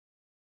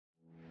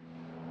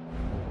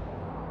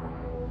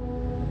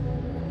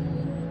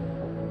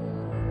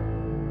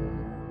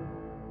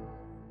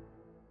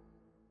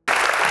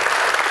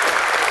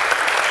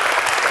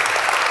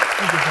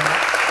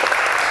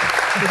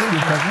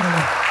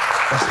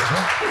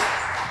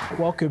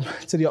Welcome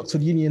to the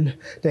Oxford Union,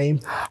 Dame.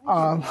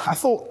 I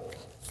thought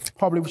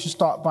probably we should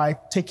start by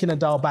taking a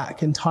dial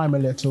back in time a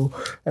little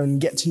and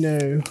get to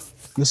know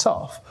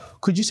yourself.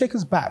 Could you take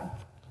us back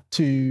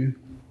to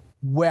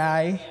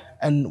why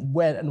and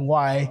when and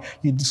why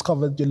you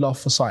discovered your love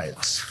for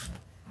science?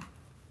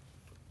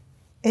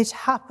 It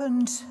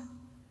happened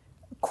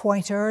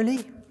quite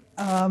early.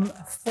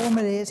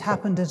 Formally, it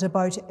happened at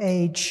about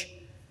age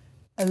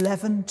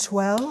 11,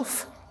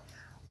 12.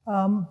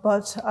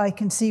 But I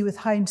can see with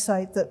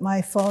hindsight that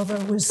my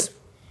father was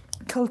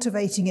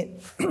cultivating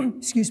it,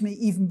 excuse me,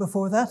 even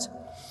before that.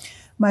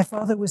 My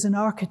father was an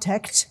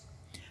architect,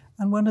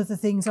 and one of the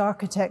things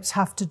architects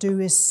have to do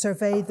is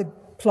survey the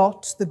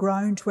plot, the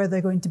ground where they're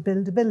going to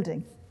build a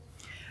building.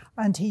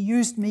 And he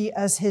used me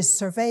as his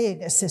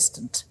surveying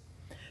assistant.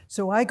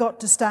 So I got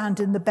to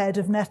stand in the bed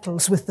of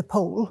nettles with the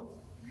pole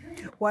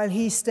while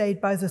he stayed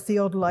by the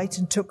theodolite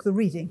and took the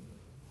reading.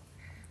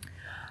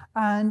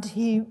 And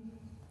he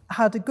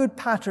had a good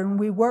pattern.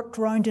 We worked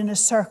round in a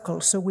circle,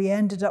 so we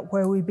ended up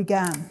where we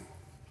began.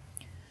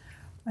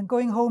 And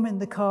going home in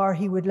the car,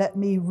 he would let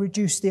me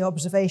reduce the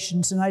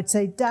observations, and I'd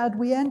say, "Dad,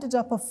 we ended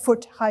up a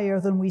foot higher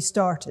than we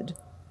started."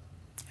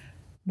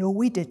 "No,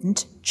 we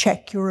didn't.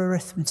 Check your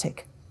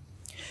arithmetic."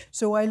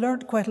 So I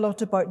learned quite a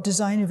lot about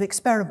design of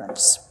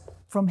experiments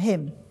from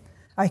him,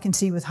 I can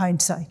see with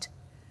hindsight.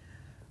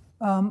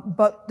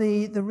 But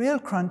the real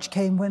crunch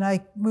came when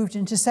I moved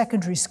into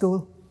secondary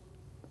school.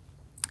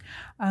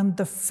 And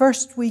the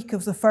first week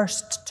of the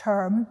first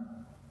term,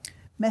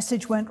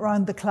 message went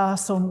round the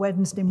class on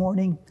Wednesday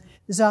morning,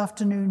 "This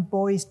afternoon,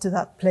 boys to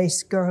that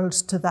place,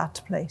 girls to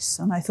that place."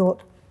 And I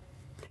thought,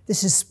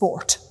 this is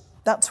sport.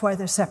 That's why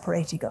they're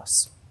separating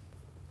us.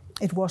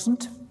 It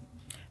wasn't.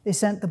 They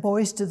sent the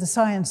boys to the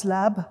science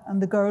lab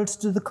and the girls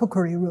to the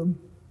cookery room.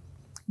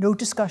 No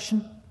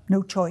discussion,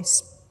 no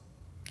choice.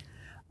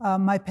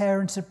 My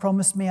parents had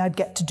promised me I'd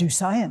get to do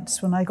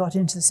science when I got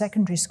into the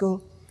secondary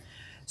school.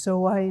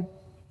 So I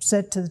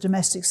said to the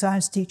domestic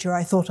science teacher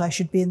I thought I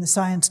should be in the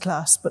science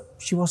class, but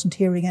she wasn't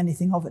hearing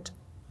anything of it.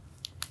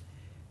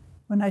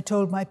 When I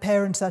told my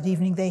parents that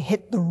evening, they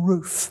hit the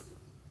roof.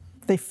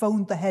 They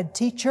phoned the head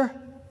teacher,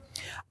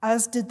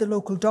 as did the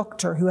local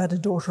doctor who had a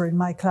daughter in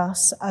my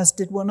class, as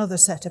did one other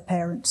set of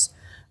parents.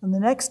 And the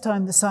next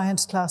time the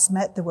science class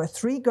met, there were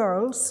 3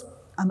 girls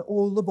and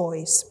all the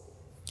boys.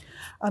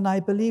 And I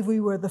believe we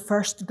were the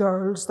first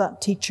girls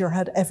that teacher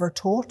had ever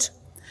taught.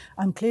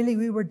 And clearly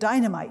we were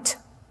dynamite.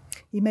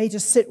 He made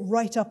us sit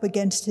right up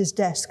against his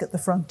desk at the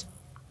front.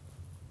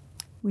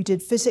 We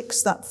did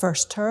physics that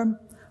first term.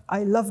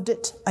 I loved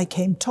it. I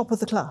came top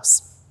of the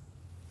class.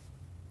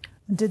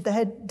 And did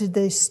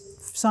the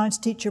science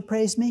teacher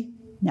praise me?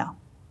 No.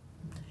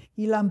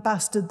 He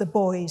lambasted the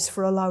boys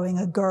for allowing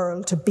a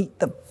girl to beat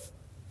them.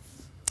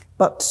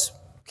 But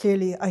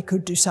clearly I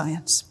could do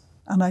science,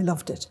 and I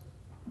loved it.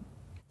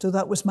 So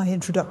that was my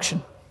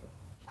introduction.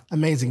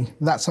 Amazing.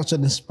 That's such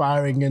an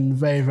inspiring and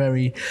very,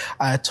 very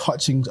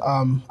touching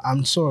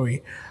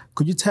story.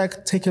 Could you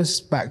take us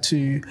back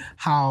to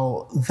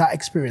how that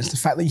experience, the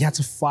fact that you had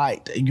to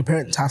fight, and your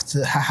parents had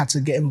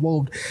to get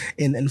involved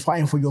in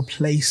fighting for your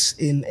place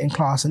in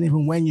class, and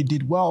even when you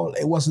did well,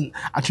 it wasn't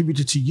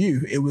attributed to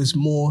you. It was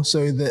more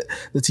so that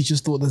the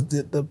teachers thought that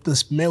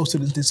the male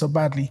students did so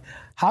badly.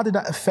 How did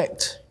that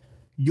affect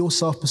your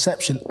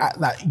self-perception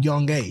at that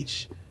young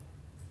age?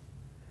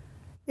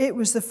 It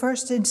was the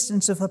first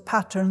instance of a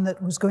pattern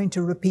that was going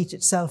to repeat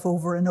itself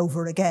over and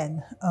over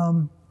again.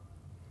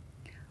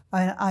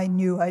 I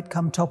knew I'd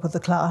come top of the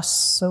class,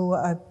 so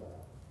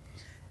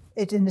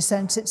in a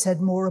sense, it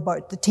said more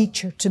about the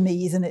teacher to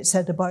me than it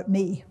said about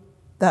me,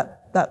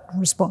 that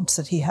response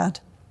that he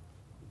had.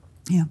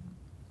 Yeah.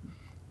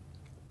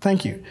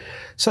 Thank you.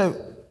 So,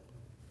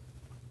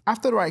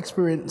 after that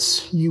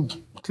experience, you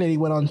clearly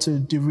went on to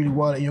do really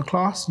well in your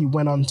class. You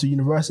went on to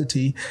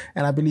university,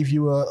 and I believe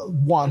you were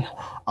one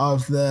in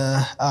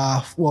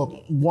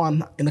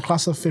the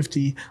class of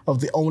 50 of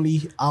the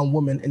only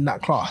woman in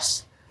that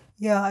class.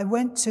 Yeah, I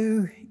went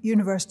to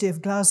University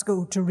of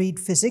Glasgow to read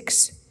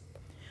physics.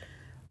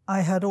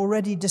 I had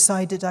already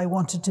decided I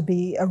wanted to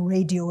be a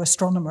radio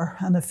astronomer,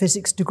 and a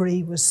physics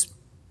degree was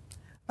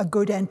a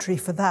good entry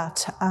for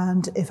that.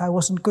 And if I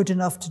wasn't good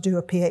enough to do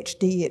a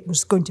PhD, it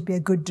was going to be a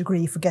good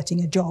degree for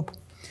getting a job.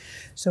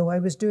 So I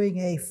was doing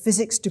a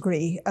physics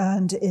degree,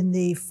 and in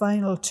the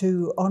final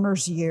 2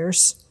 honours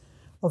years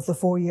of the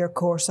 4-year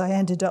course, I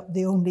ended up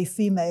the only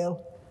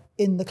female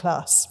in the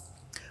class,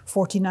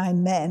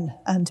 49 men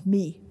and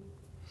me.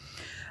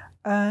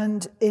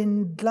 And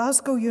in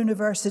Glasgow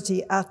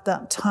University at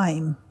that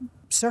time,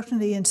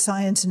 certainly in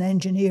science and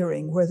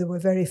engineering, where there were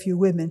very few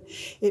women,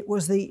 it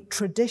was the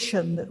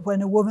tradition that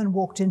when a woman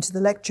walked into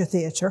the lecture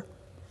theatre,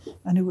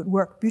 and it would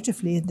work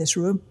beautifully in this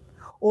room,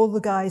 all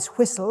the guys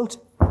whistled,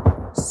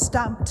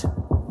 stamped,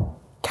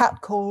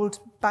 catcalled,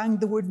 banged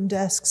the wooden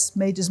desks,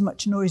 made as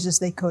much noise as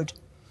they could.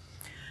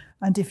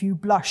 And if you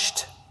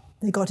blushed,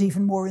 they got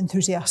even more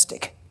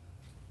enthusiastic.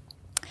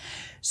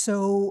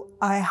 So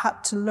I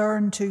had to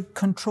learn to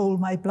control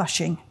my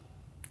blushing.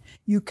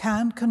 You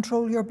can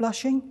control your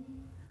blushing,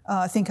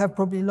 I think I've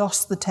probably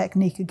lost the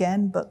technique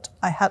again, but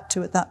I had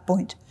to at that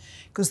point,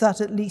 because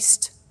that at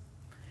least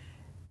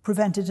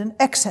prevented an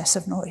excess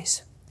of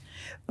noise.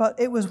 But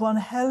it was one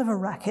hell of a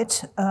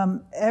racket.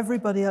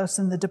 Everybody else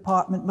in the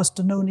department must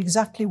have known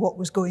exactly what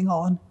was going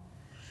on,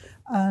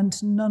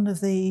 and none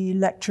of the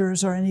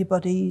lecturers or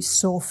anybody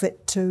saw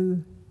fit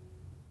to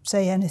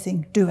say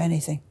anything, do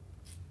anything.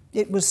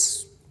 It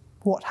was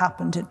what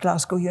happened at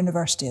Glasgow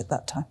University at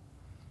that time.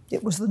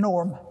 It was the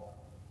norm.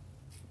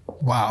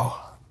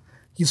 Wow.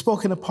 You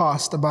spoke in the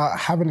past about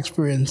having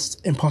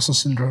experienced imposter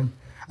syndrome.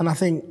 And I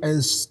think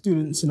as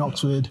students in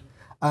Oxford,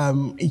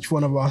 each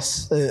one of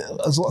us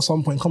has at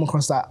some point come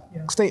across that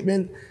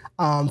statement,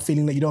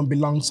 feeling that you don't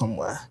belong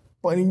somewhere.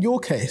 But in your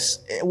case,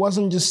 it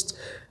wasn't just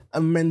a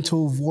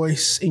mental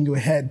voice in your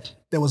head.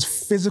 There was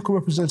physical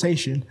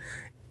representation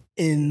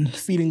in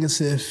feeling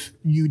as if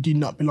you did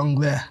not belong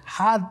there.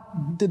 How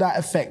did that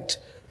affect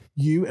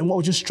you, and what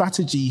was your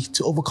strategy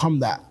to overcome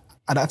that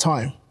at that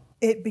time?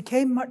 It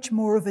became much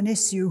more of an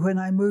issue when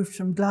I moved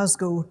from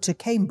Glasgow to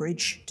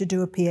Cambridge to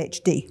do a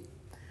PhD.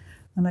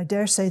 And I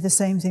dare say the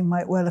same thing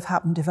might well have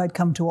happened if I'd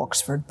come to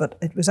Oxford, but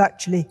it was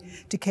actually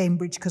to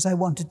Cambridge because I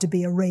wanted to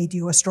be a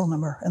radio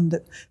astronomer, and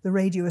the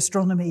radio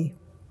astronomy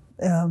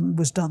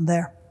was done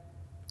there.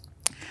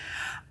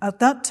 At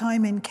that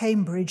time in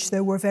Cambridge,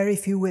 there were very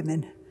few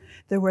women.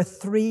 There were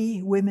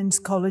 3 women's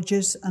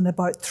colleges and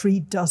about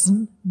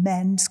 36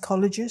 men's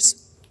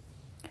colleges.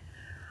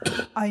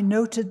 I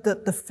noted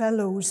that the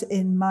fellows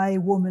in my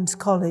women's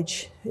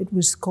college, it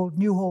was called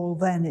Newhall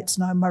then, it's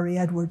now Murray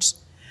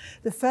Edwards,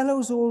 the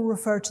fellows all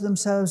refer to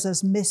themselves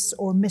as Miss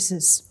or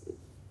Mrs.,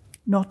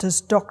 not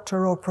as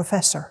Doctor or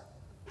Professor.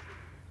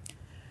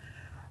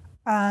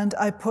 And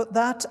I put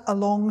that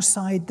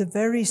alongside the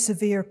very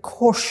severe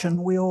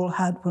caution we all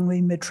had when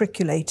we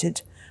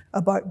matriculated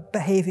about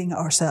behaving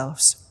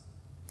ourselves.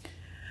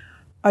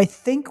 I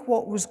think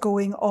what was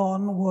going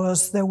on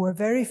was there were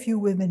very few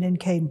women in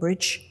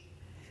Cambridge.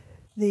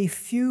 The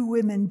few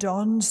women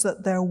dons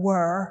that there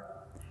were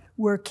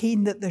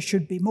keen that there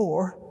should be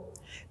more,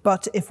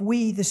 but if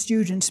we, the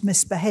students,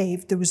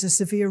 misbehaved, there was a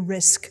severe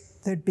risk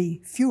there'd be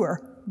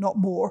fewer, not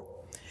more.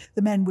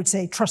 The men would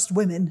say, trust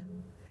women,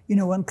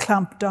 and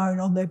clamp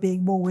down on there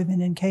being more women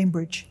in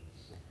Cambridge.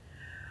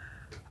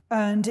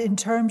 And in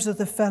terms of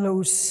the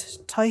fellows'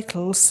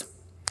 titles,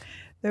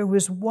 there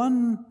was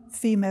one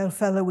female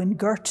fellow in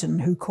Girton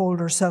who called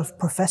herself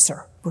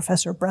Professor,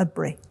 Professor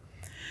Bradbury.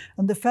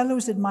 And the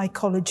fellows in my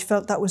college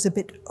felt that was a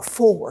bit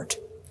forward.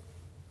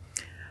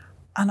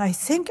 And I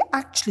think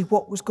actually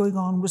what was going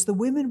on was the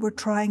women were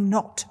trying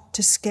not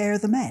to scare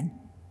the men.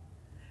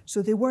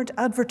 So they weren't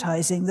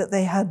advertising that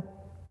they had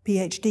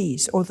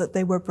PhDs or that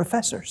they were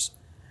professors.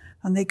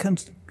 And they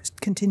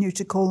continued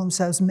to call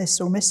themselves Miss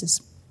or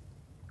Mrs.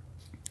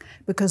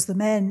 Because the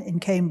men in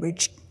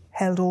Cambridge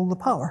held all the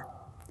power.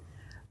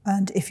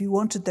 And if you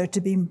wanted there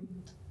to be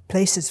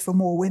places for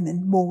more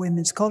women, more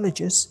women's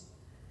colleges,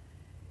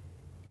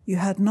 you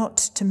had not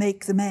to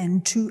make the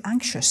men too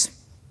anxious.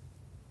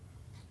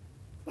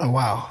 Oh,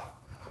 wow.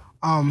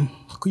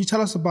 Could you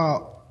tell us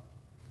about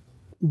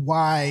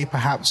why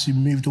perhaps you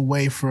moved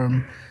away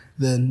from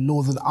the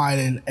Northern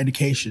Ireland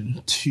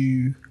education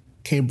to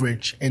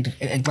Cambridge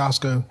and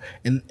Glasgow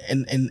in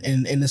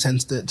the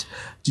sense that,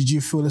 did you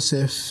feel as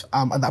if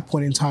at that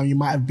point in time you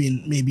might have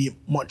been maybe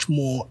much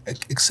more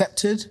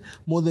accepted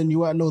more than you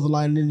were at Northern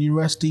Ireland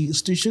University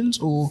institutions,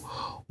 or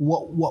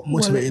what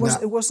motivated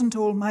that? It wasn't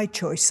all my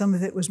choice. Some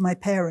of it was my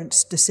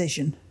parents'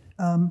 decision.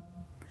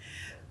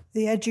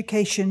 The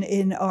education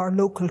in our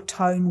local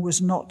town was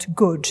not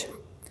good.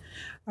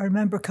 I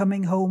remember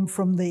coming home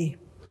from the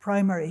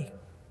primary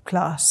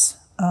class.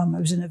 I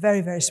was in a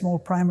very, very small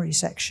primary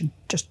section,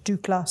 just 2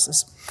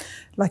 classes,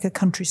 like a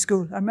country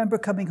school. I remember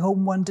coming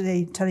home one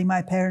day telling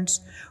my parents,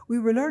 we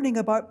were learning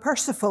about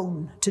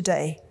Persephone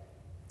today.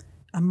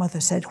 And Mother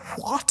said,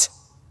 what?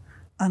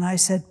 And I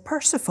said,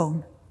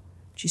 Persephone.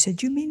 She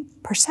said, you mean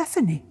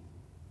Persephone?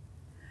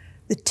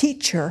 The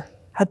teacher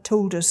had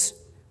told us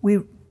we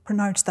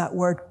pronounced that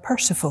word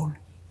Persephone.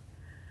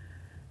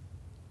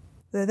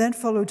 There then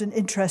followed an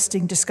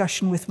interesting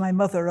discussion with my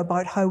mother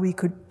about how we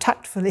could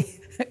tactfully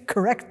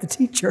correct the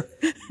teacher,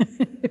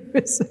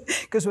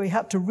 because we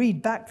had to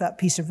read back that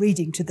piece of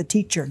reading to the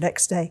teacher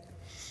next day.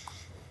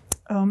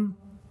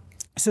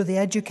 So the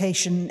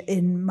education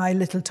in my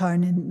little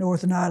town in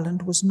Northern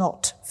Ireland was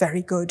not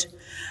very good,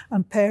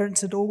 and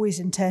parents had always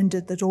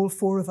intended that all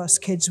 4 of us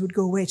kids would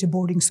go away to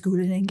boarding school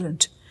in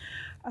England,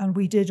 and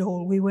we did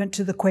all. We went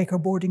to the Quaker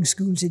boarding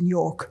schools in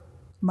York,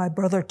 my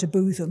brother to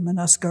Bootham and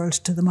us girls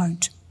to the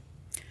Mount.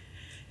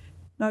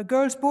 Now,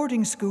 girls'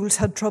 boarding schools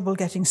had trouble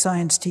getting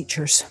science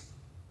teachers.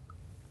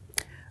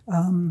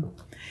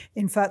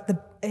 In fact,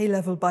 the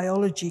A-level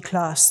biology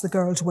class, the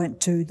girls went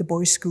to the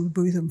boys' school,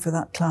 Bootham, for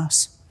that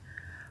class.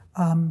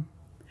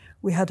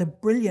 We had a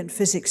brilliant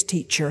physics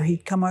teacher.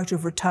 He'd come out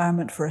of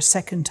retirement for a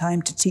second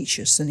time to teach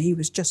us, and he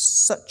was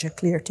just such a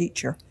clear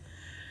teacher.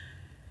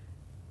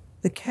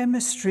 The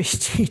chemistry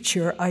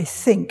teacher, I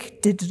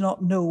think, did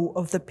not know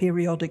of the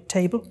periodic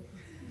table.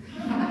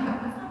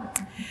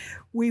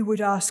 we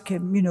would ask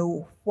him,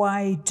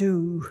 why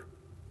do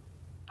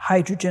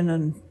hydrogen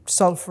and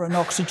sulfur and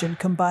oxygen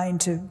combine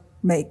to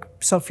make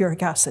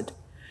sulfuric acid?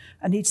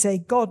 And he'd say,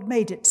 God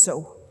made it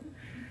so.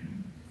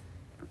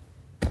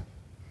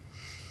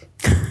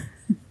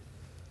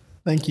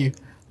 Thank you.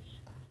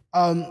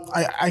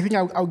 I think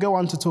I'll go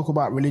on to talk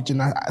about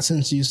religion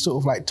since you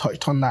sort of like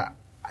touched on that.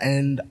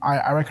 And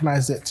I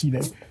recognize that,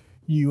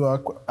 you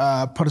are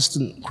a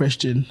Protestant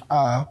Christian,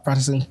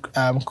 practicing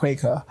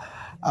Quaker.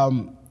 I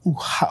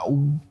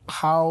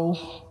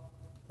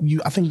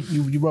think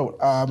you wrote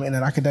in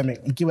you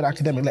give an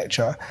academic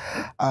lecture,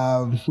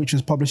 which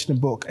was published in a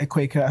book, A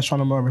Quaker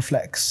Astronomer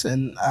Reflects,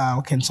 and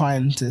Can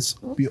Scientists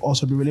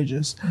also be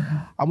religious? Mm-hmm.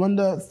 I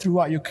wonder,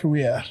 throughout your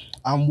career,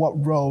 what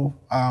role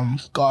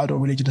God or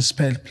religion has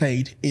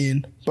played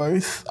in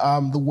both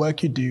the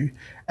work you do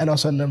and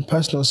also in a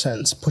personal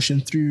sense, pushing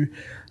through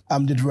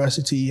the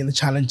diversity and the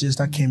challenges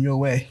that came your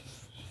way.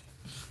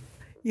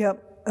 Yeah,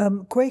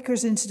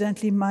 Quakers,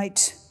 incidentally,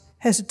 might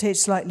hesitate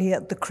slightly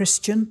at the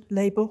Christian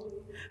label.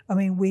 I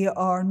mean, we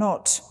are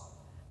not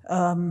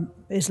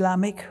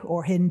Islamic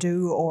or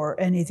Hindu or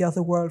any of the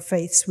other world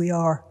faiths. We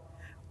are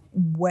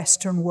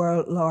Western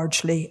world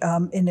largely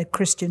in a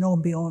Christian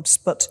ambiance.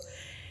 But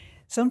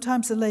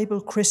sometimes the label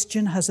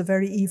Christian has a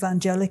very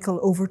evangelical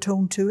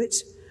overtone to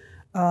it,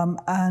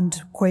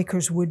 and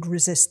Quakers would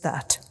resist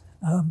that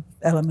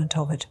element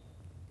of it.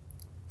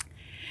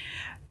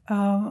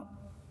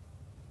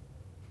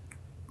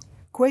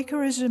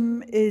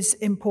 Quakerism is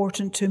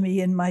important to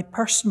me in my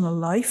personal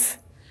life.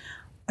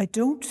 I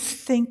don't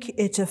think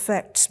it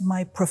affects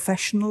my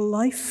professional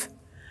life.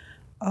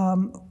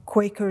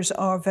 Quakers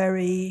are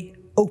very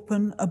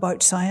open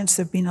about science.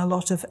 There have been a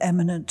lot of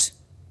eminent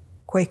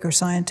Quaker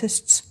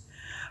scientists.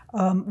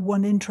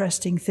 One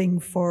interesting thing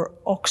for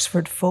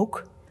Oxford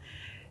folk,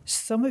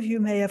 some of you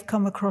may have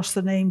come across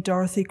the name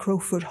Dorothy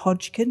Crowfoot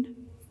Hodgkin.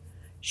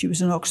 She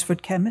was an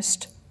Oxford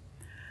chemist.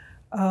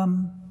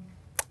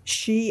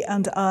 She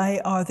and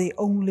I are the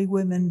only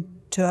women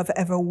to have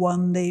ever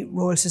won the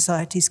Royal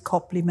Society's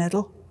Copley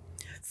Medal,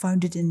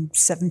 founded in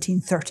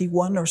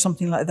 1731 or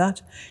something like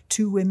that.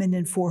 2 women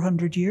in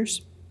 400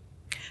 years.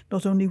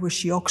 Not only was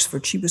she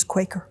Oxford, she was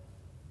Quaker.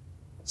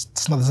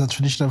 It's not a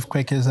tradition of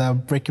Quakers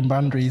breaking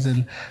boundaries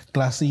and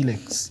glass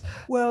ceilings.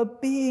 Well,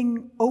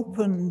 being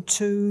open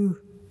to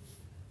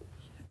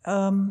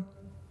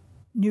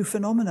new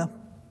phenomena,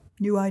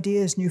 new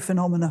ideas, new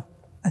phenomena,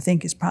 I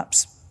think is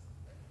perhaps.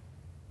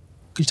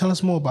 Could you tell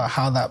us more about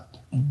how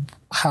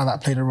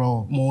that played a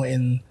role more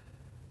in,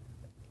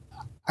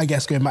 I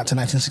guess, going back to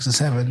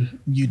 1967,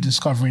 you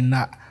discovering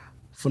that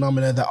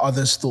phenomena that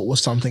others thought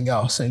was something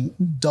else and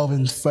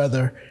delving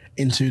further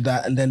into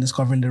that and then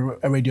discovering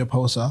a radio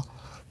pulsar?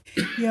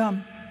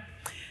 Yeah.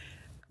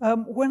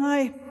 When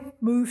I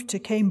moved to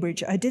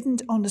Cambridge, I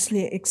didn't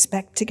honestly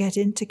expect to get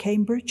into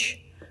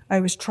Cambridge. I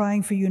was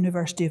trying for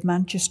University of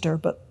Manchester,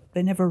 but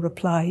they never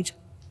replied.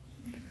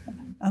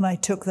 And I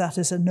took that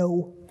as a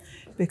no,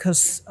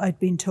 because I'd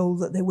been told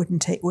that they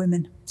wouldn't take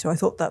women. So I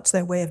thought that's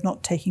their way of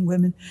not taking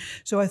women.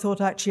 So I thought,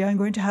 actually, I'm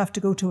going to have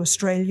to go to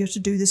Australia to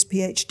do this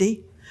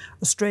PhD,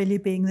 Australia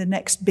being the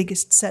next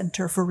biggest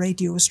centre for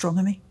radio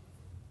astronomy.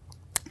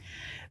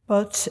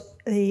 But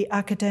the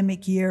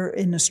academic year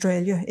in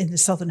Australia, in the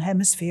Southern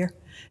Hemisphere,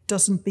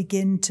 doesn't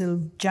begin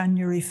till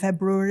January,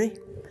 February.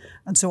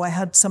 And so I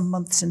had some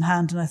months in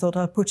hand, and I thought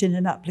I'll put in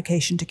an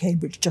application to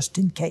Cambridge just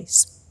in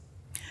case.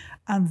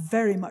 And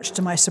very much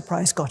to my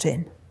surprise, got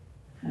in.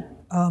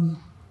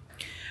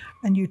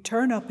 And you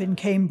turn up in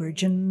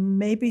Cambridge, and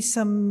maybe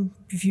some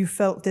of you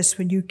felt this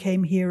when you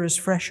came here as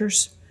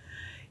freshers.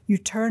 You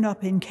turn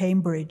up in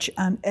Cambridge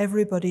and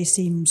everybody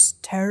seems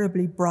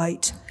terribly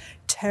bright,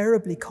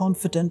 terribly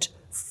confident,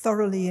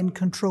 thoroughly in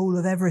control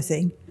of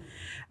everything.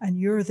 And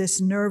you're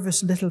this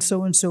nervous little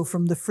so-and-so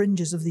from the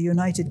fringes of the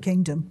United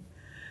Kingdom.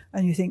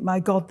 And you think, my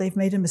God, they've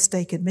made a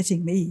mistake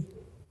admitting me.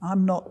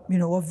 I'm not,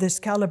 of this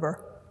caliber.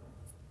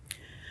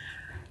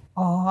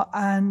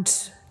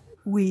 And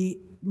we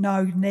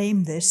now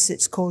name this,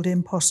 it's called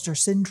imposter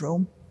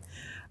syndrome.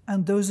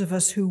 And those of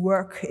us who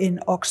work in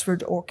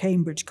Oxford or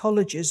Cambridge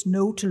colleges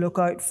know to look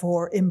out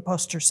for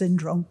imposter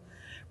syndrome,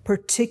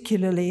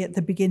 particularly at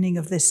the beginning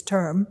of this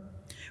term,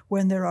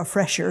 when there are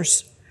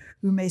freshers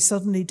who may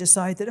suddenly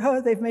decide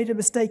that, they've made a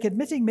mistake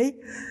admitting me.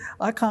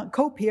 I can't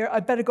cope here,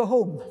 I'd better go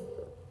home.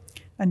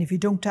 And if you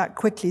don't act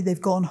quickly, they've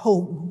gone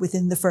home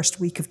within the first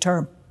week of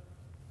term.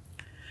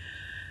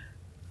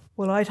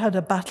 Well, I'd had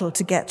a battle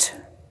to get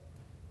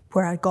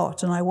where I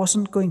got, and I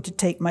wasn't going to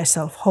take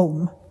myself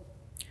home.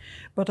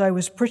 But I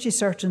was pretty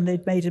certain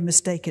they'd made a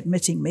mistake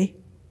admitting me.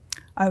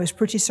 I was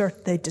pretty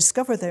certain they'd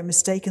discover their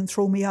mistake and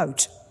throw me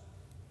out.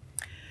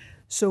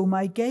 So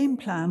my game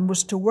plan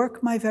was to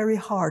work my very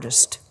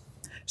hardest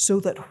so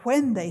that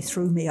when they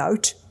threw me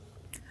out,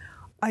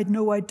 I'd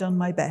know I'd done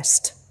my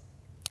best.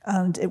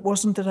 And it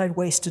wasn't that I'd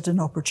wasted an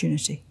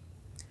opportunity.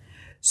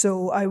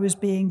 So I was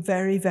being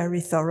very,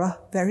 very thorough,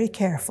 very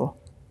careful.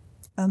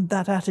 And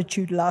that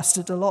attitude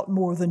lasted a lot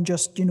more than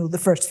just,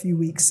 the first few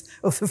weeks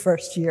of the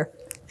first year.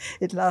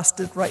 It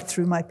lasted right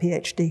through my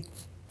PhD.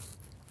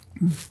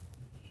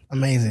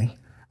 Amazing,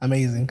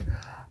 amazing.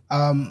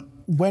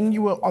 When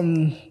you were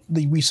on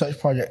the research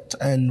project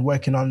and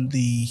working on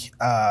the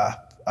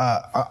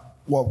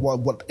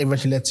what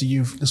eventually led to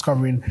you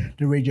discovering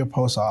the radio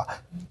pulsar,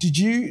 did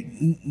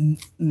you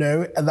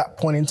know at that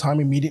point in time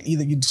immediately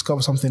that you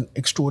discovered something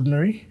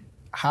extraordinary?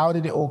 How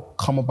did it all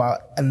come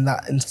about in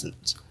that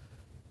instance?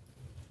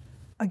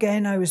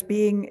 Again, I was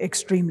being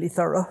extremely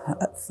thorough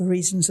for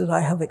reasons that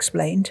I have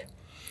explained.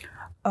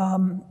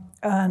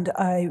 And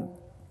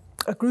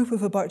a group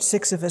of about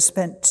 6 of us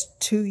spent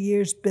 2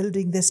 years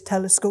building this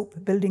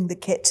telescope, building the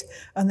kit,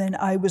 and then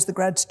I was the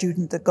grad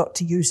student that got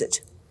to use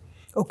it.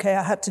 Okay,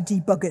 I had to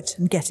debug it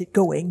and get it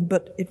going,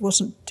 but it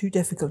wasn't too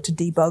difficult to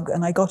debug,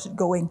 and I got it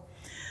going.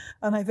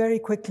 And I very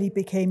quickly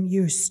became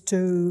used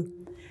to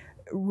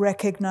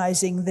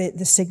recognizing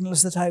the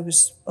signals that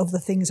of the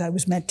things I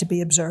was meant to be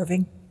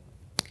observing.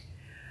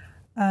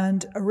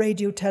 And a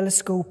radio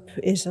telescope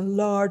is a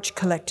large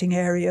collecting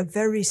area,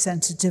 very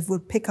sensitive, will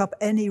pick up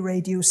any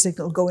radio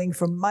signal going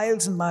from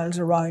miles and miles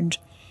around.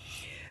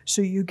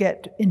 So you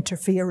get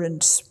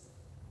interference.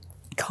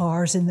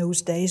 Cars in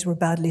those days were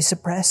badly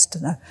suppressed,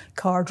 and a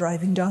car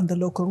driving down the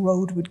local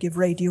road would give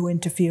radio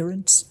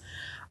interference.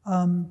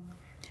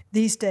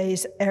 These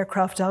days,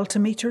 aircraft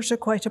altimeters are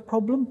quite a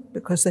problem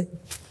because they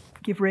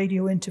give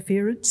radio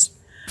interference.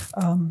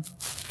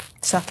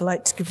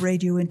 Satellites give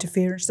radio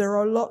interference. There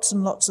are lots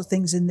and lots of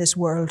things in this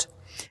world.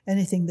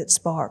 Anything that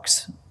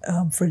sparks,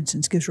 for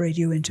instance, gives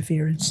radio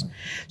interference.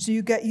 So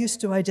you get used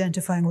to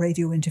identifying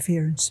radio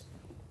interference.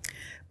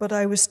 But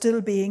I was still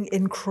being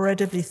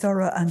incredibly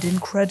thorough and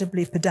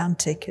incredibly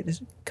pedantic. It has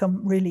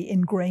become really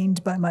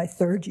ingrained by my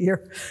 3rd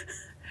year.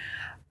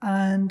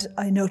 And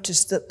I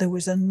noticed that there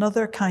was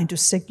another kind of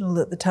signal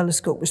that the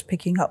telescope was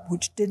picking up,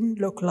 which didn't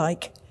look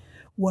like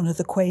one of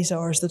the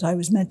quasars that I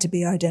was meant to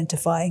be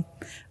identifying,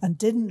 and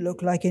didn't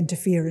look like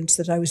interference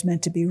that I was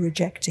meant to be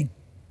rejecting.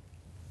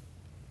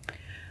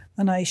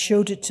 And I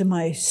showed it to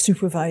my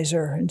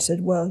supervisor and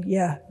said, well,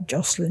 yeah,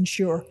 Jocelyn,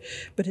 sure,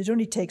 but it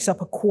only takes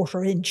up a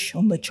 1/4 inch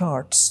on the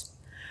charts.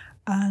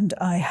 And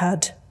I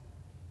had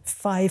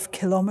 5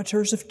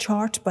 kilometers of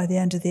chart by the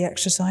end of the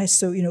exercise,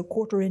 so,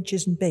 1/4 inch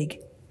isn't big.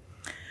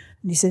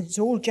 And he said, it's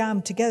all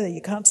jammed together,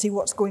 you can't see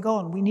what's going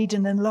on, we need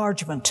an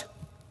enlargement.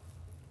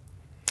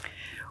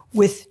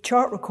 With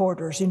chart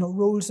recorders,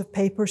 rolls of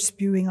paper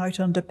spewing out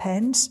under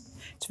pens,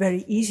 it's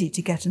very easy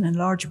to get an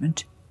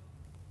enlargement.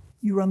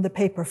 You run the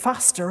paper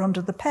faster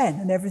under the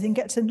pen and everything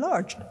gets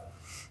enlarged.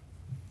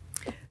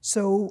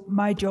 So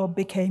my job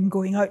became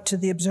going out to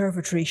the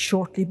observatory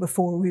shortly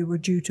before we were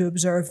due to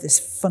observe this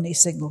funny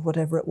signal,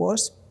 whatever it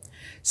was,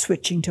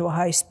 switching to a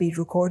high-speed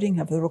recording,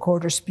 have the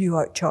recorder spew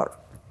out chart,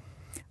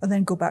 and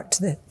then go back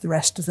to the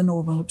rest of the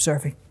normal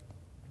observing.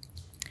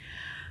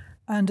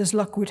 And as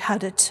luck would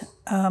had it,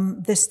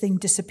 this thing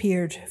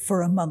disappeared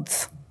for a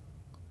month.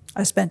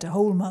 I spent a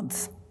whole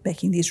month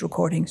making these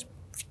recordings.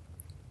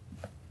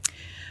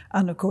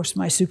 And of course,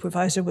 my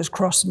supervisor was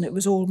cross and it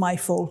was all my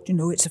fault.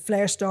 It's a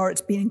flare star,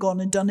 it's been and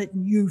gone and done it,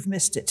 and you've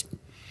missed it.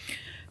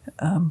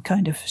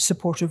 Kind of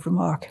supportive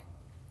remark.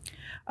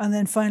 And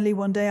then finally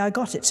one day I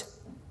got it.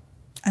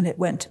 And it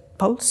went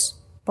pulse,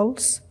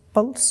 pulse,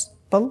 pulse,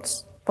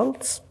 pulse,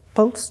 pulse,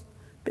 pulse.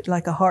 A bit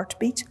like a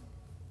heartbeat.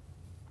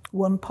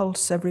 1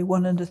 pulse every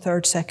 1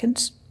 1/3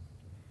 seconds.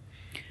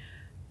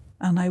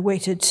 And I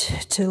waited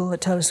till the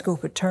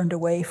telescope had turned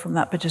away from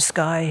that bit of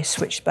sky,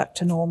 switched back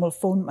to normal,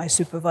 phoned my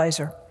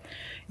supervisor.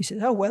 He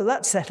said, oh, well,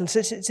 that settles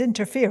it, it's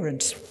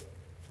interference.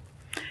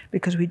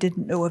 Because we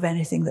didn't know of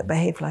anything that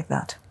behaved like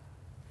that.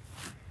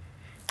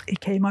 He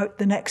came out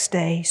the next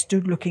day,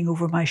 stood looking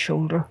over my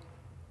shoulder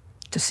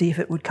to see if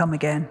it would come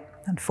again.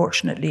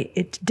 Unfortunately,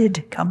 it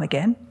did come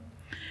again.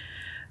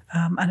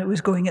 And it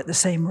was going at the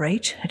same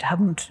rate. It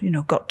hadn't,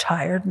 got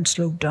tired and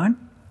slowed down.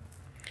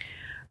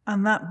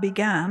 And that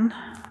began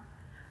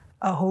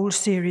a whole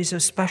series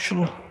of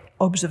special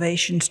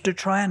observations to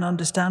try and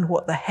understand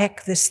what the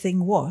heck this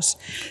thing was,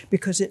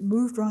 because it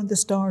moved around the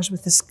stars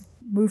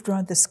moved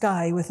around the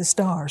sky with the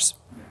stars.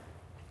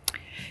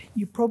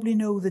 You probably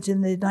know that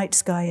in the night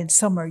sky in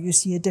summer, you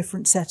see a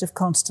different set of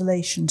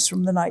constellations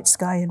from the night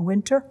sky in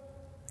winter.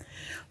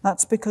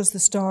 That's because the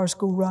stars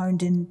go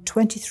round in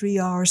 23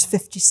 hours,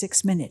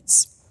 56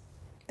 minutes.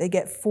 They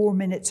get 4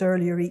 minutes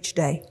earlier each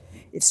day.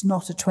 It's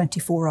not a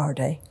 24-hour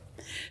day.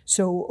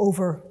 So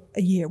over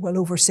a year,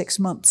 over 6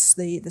 months,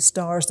 the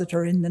stars that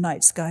are in the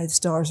night sky, the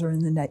stars that are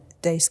in the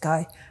day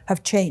sky,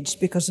 have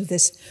changed because of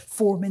this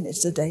 4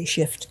 minutes a day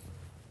shift.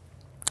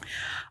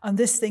 And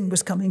this thing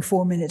was coming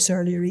 4 minutes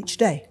earlier each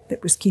day.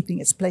 It was keeping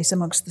its place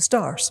amongst the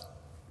stars.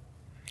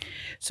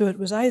 So it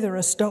was either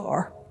a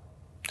star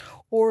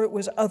or it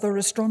was other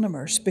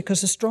astronomers,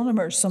 because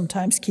astronomers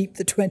sometimes keep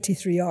the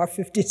 23-hour,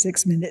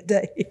 56-minute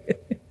day.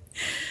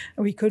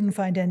 And we couldn't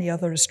find any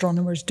other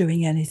astronomers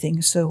doing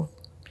anything, so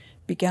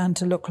it began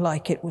to look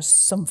like it was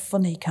some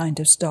funny kind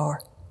of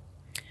star.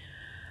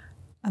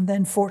 And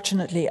then,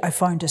 fortunately, I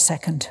found a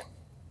second,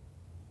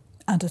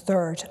 and a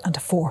third, and a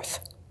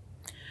fourth.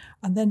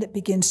 And then it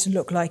begins to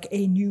look like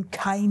a new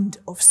kind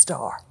of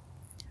star,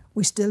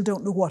 We still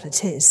don't know what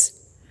it is.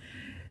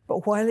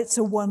 But while it's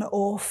a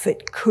one-off,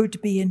 it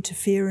could be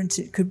interference,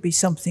 it could be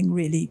something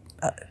really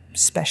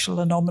special,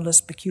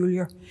 anomalous,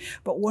 peculiar.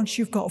 But once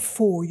you've got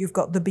 4, you've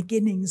got the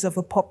beginnings of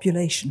a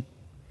population,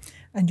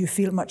 and you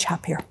feel much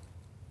happier.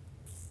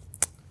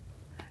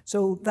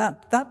 So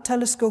that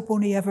telescope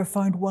only ever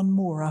found 1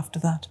 more after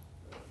that.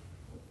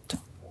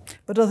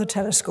 But other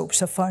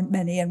telescopes have found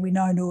many, and we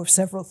now know of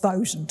several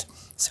thousand.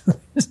 So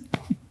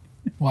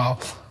wow.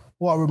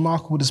 What a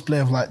remarkable display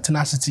of like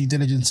tenacity,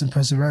 diligence, and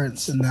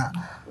perseverance in that.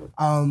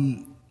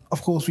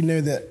 Of course, we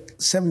know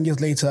that 7 years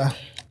later,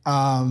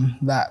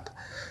 that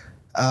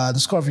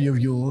discovery of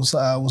yours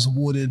was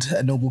awarded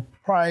a Nobel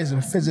Prize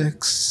in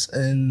physics,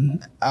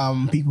 and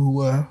people who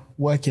were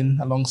working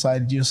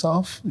alongside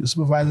yourself, your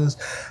supervisors,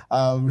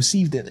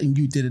 received it and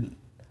you didn't.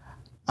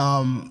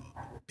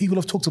 People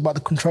have talked about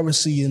the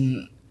controversy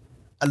in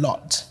a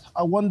lot.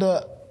 I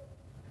wonder,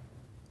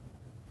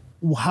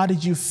 how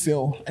did you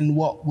feel, and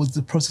what was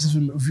the process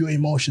of your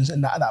emotions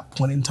at that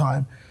point in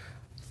time?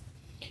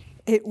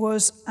 It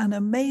was an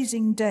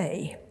amazing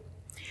day.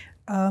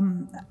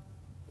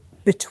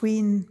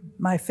 Between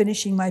my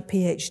finishing my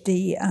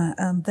PhD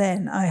and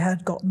then I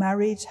had got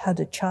married, had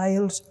a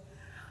child,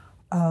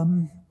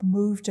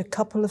 moved a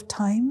couple of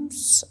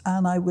times,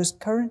 and I was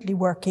currently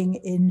working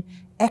in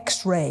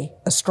X-ray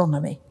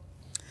astronomy,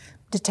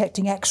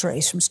 detecting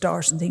X-rays from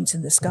stars and things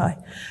in the sky.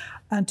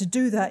 And to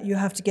do that, you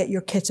have to get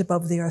your kit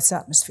above the Earth's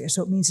atmosphere,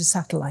 so it means a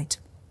satellite.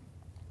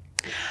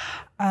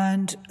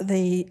 And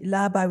the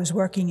lab I was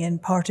working in,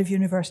 part of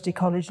University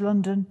College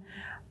London,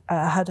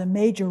 had a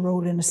major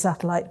role in a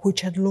satellite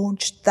which had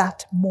launched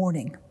that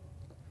morning,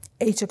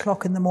 8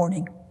 o'clock in the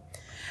morning.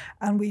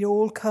 And we'd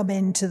all come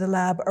into the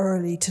lab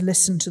early to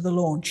listen to the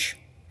launch.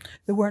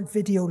 There weren't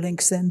video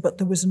links then, but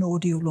there was an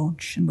audio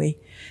launch. And we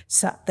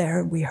sat there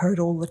and we heard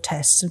all the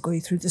tests and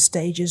going through the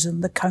stages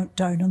and the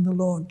countdown on the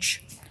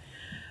launch.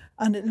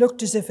 And it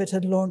looked as if it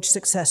had launched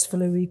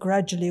successfully. We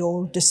gradually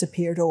all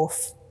disappeared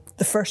off.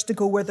 The first to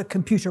go were the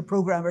computer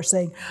programmer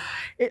saying,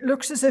 "It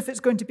looks as if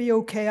it's going to be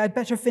okay, I'd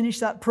better finish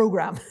that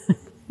program."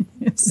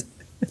 Yes.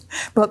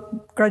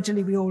 But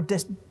gradually we all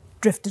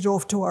drifted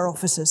off to our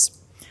offices.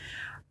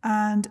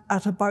 And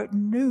at about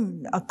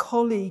noon, a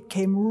colleague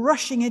came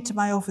rushing into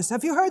my office.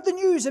 "Have you heard the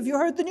news? Have you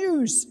heard the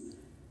news?"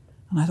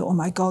 And I thought, oh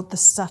my God, the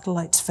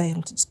satellite's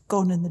failed. It's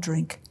gone in the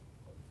drink.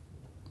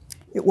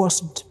 It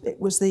wasn't. It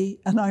was the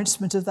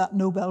announcement of that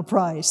Nobel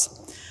Prize.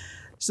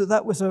 So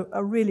that was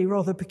a really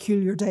rather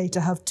peculiar day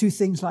to have 2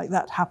 things like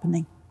that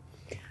happening.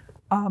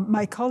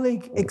 My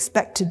colleague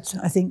expected,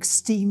 I think,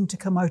 steam to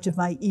come out of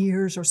my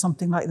ears or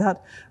something like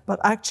that, but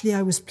actually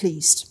I was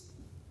pleased.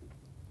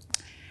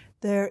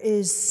 There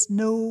is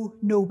no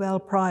Nobel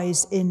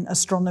Prize in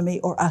astronomy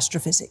or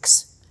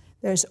astrophysics.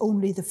 There's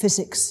only the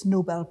physics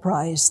Nobel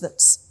Prize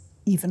that's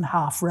even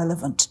half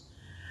relevant.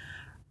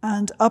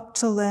 And up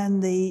till then,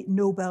 the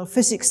Nobel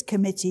Physics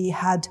Committee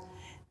had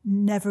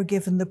never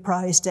given the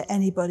prize to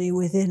anybody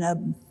within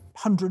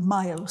 100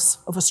 miles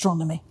of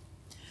astronomy.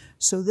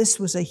 So this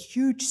was a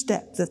huge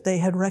step that they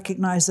had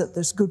recognized that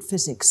there's good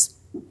physics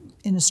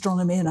in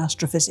astronomy and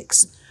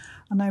astrophysics.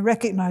 And I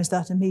recognized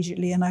that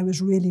immediately, and I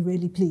was really,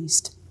 really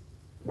pleased.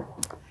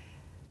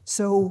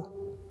 So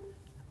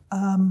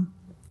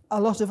a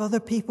lot of other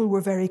people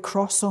were very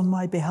cross on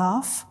my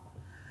behalf.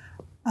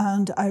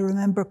 And I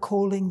remember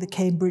calling the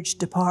Cambridge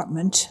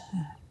department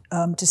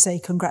to say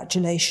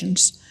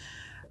congratulations.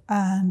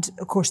 And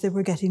of course, they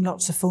were getting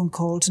lots of phone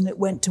calls, and it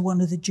went to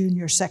one of the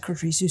junior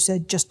secretaries who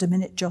said, "Just a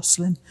minute,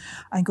 Jocelyn,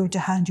 I'm going to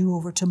hand you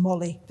over to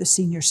Molly, the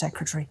senior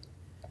secretary."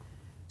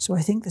 So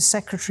I think the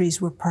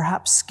secretaries were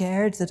perhaps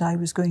scared that I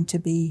was going to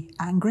be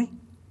angry,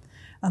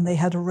 and they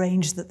had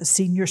arranged that the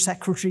senior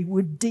secretary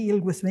would deal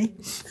with me.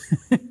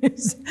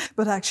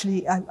 But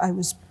actually, I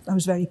was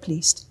very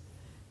pleased.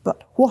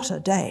 But what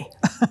a day.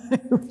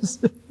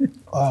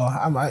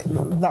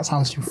 That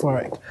sounds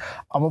euphoric.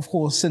 Of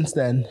course, since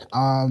then,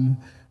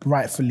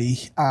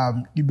 rightfully,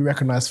 you've been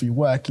recognized for your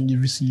work, and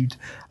you've received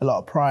a lot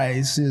of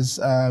prizes.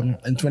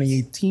 In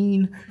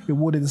 2018, you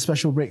awarded the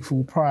Special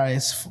Breakthrough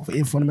Prize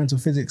in Fundamental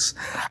Physics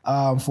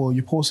for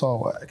your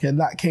pulsar work. And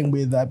that came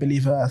with, I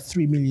believe, a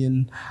 $3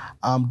 million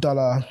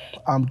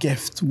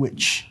gift,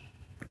 which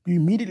you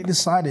immediately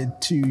decided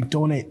to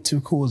donate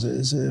to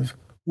causes of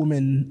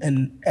women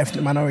and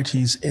ethnic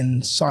minorities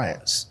in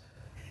science.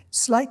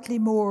 Slightly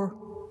more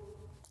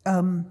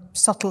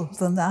subtle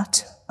than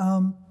that.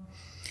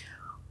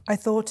 I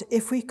thought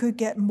if we could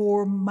get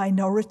more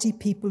minority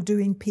people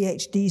doing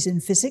PhDs in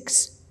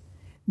physics,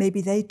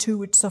 maybe they too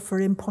would suffer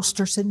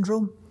imposter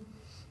syndrome.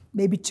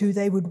 Maybe too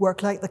they would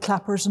work like the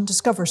clappers and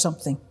discover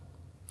something.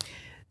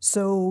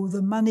 So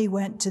the money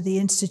went to the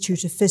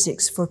Institute of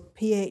Physics for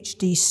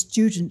PhD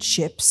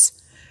studentships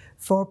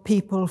for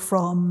people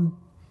from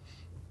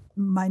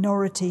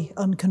minority,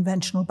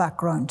 unconventional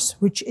backgrounds,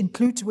 which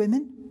includes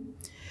women,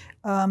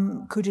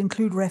 could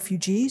include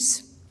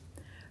refugees.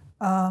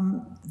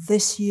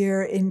 This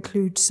year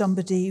includes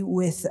somebody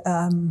with,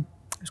 I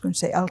was going to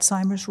say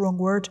Alzheimer's, wrong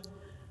word,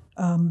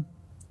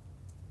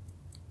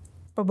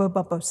 but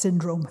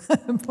syndrome,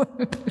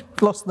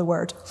 lost the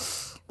word.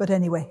 But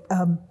anyway,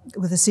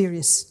 with a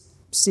serious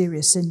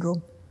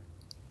syndrome.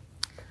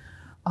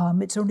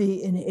 It's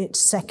only in its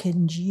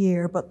second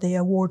year, but they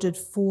awarded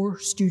 4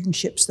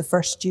 studentships the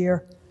first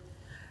year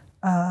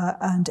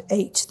and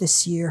 8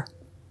 this year.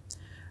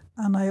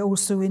 And I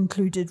also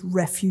included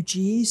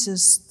refugees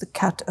as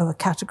a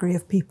category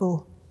of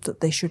people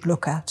that they should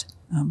look at.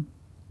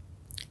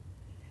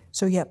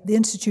 So yeah, the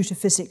Institute of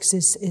Physics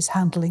is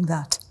handling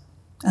that,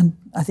 and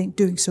I think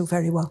doing so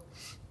very well.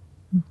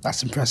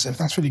 That's impressive.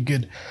 That's really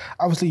good.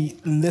 Obviously,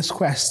 in this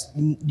quest,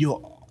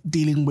 you're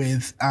dealing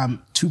with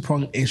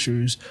 2-pronged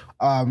issues,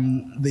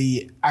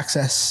 the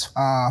access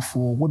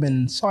for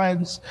women in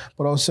science,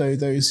 but also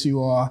those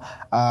who are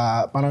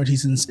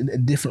minorities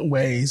in different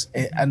ways,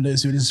 and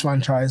those who are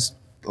disenfranchised,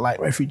 like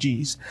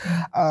refugees.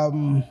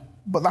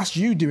 But that's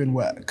you doing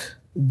work.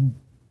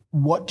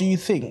 What do you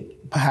think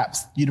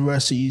perhaps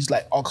universities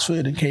like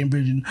Oxford and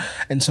Cambridge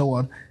and so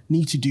on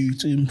need to do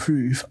to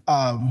improve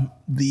I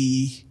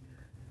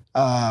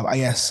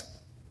guess,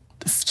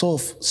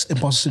 sort of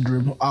imposter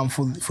syndrome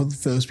for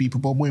those people,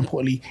 but more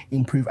importantly,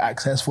 improve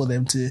access for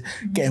them to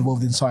get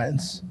involved in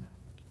science?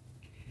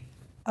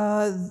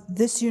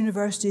 This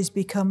university has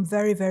become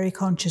very, very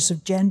conscious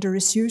of gender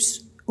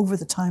issues over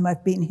the time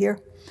I've been here.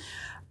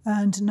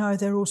 And now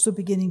they're also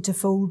beginning to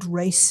fold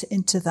race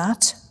into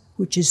that,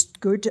 which is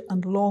good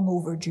and long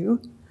overdue.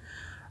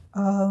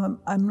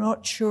 I'm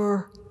not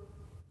sure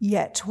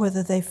yet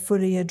whether they've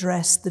fully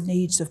addressed the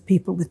needs of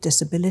people with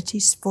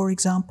disabilities, for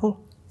example.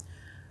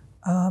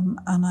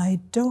 And I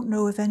don't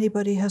know if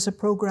anybody has a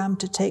program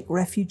to take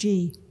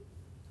refugee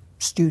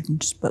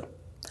students, but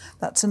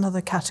that's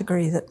another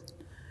category that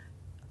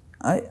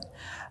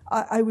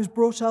I was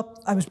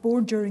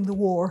born during the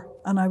war,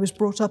 and I was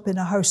brought up in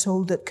a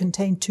household that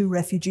contained 2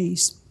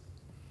 refugees,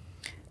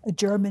 a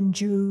German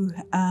Jew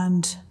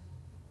and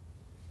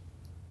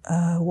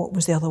what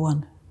was the other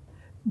one?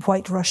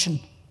 White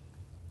Russian.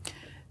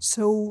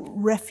 So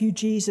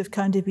refugees have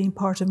kind of been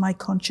part of my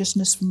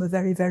consciousness from a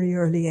very, very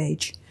early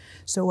age.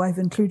 So I've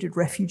included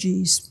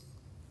refugees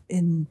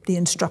in the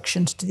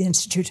instructions to the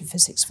Institute of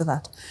Physics for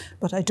that.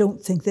 But I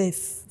don't think they've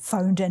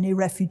found any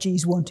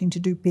refugees wanting to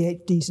do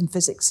PhDs in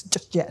physics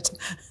just yet.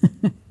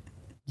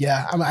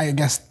 Yeah, I mean, I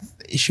guess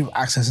the issue of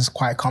access is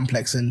quite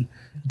complex, and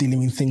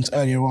dealing with things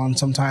earlier on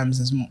sometimes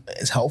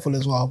is helpful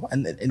as well,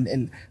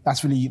 and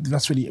that's really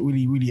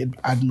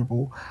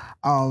admirable.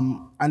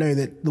 I know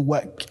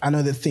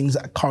that things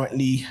that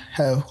currently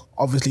have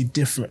obviously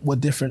were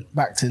different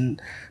back in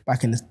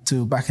the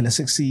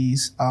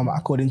 60s.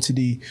 According to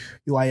the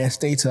UIS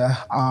data,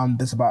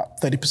 there's about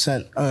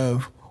 30%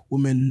 of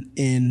women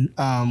in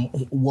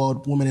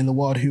the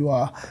world who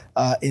are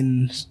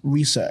in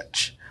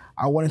research.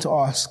 I wanted to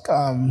ask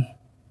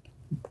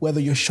whether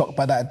you're shocked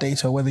by that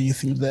data, or whether you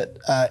think that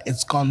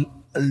it's gone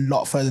a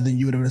lot further than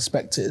you would have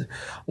expected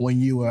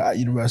when you were at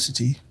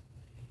university.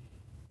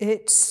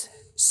 It's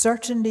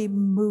certainly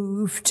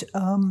moved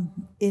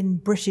in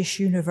British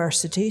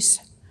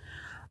universities.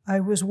 I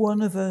was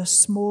one of a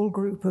small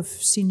group of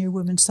senior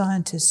women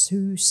scientists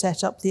who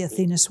set up the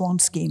Athena Swan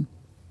scheme.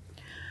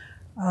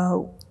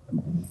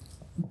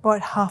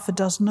 About half a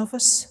dozen of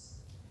us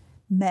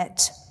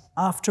met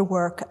after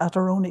work at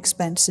our own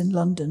expense in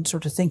London,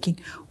 sort of thinking,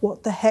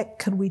 what the heck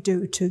can we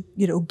do to,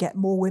 get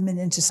more women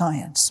into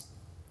science?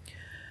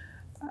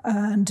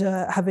 And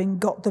having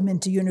got them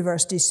into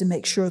universities to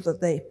make sure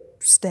that they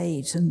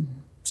stayed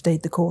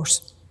the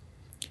course.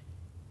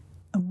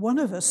 And one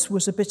of us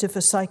was a bit of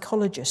a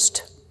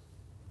psychologist.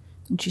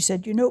 And she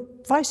said,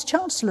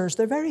 vice-chancellors,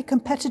 they're very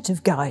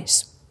competitive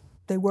guys.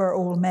 They were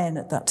all men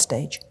at that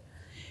stage.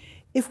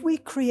 If we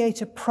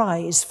create a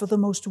prize for the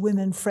most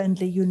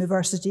women-friendly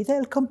university,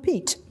 they'll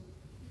compete.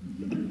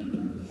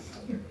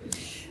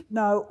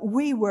 Now,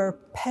 we were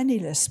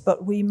penniless,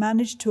 but we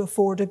managed to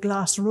afford a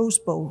glass rose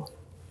bowl.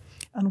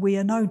 And we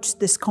announced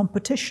this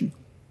competition.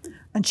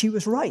 And she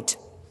was right.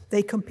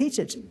 They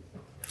competed.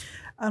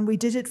 And we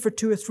did it for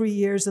 2 or 3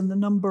 years, and the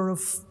number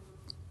of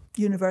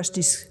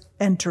universities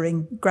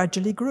entering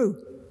gradually grew.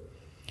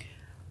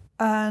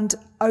 And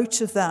out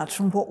of that,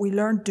 from what we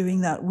learned doing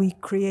that, we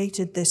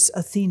created this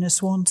Athena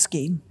Swan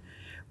scheme,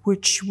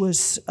 which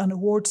was an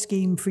award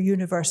scheme for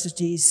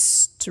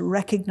universities to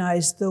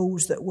recognize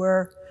those that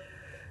were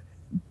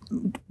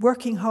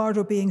working hard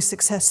or being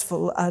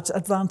successful at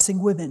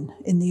advancing women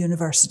in the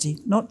university,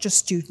 not just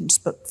students,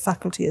 but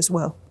faculty as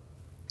well.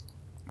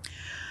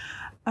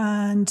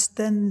 And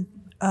then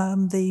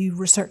the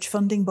research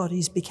funding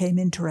bodies became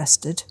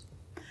interested.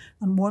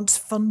 And once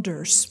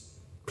funders,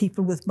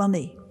 people with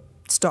money,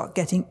 start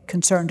getting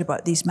concerned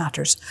about these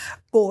matters,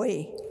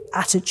 boy,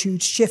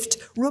 attitudes shift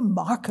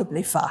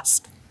remarkably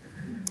fast.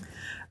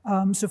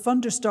 So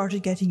funders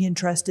started getting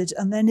interested,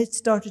 and then it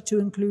started to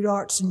include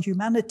arts and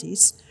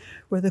humanities,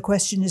 where the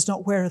question is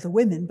not where are the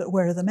women, but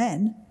where are the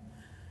men?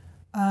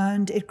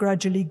 And it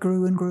gradually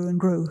grew and grew and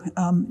grew.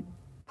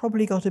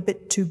 Probably got a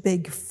bit too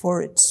big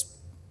for its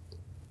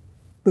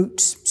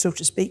boots, so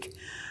to speak.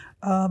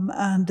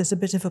 And there's a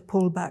bit of a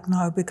pullback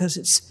now because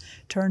it's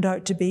turned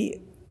out to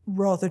be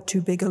rather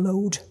too big a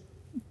load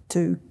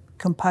to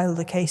compile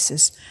the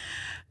cases.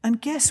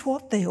 And guess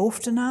what? They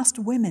often asked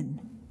women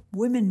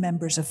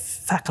members of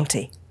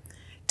faculty,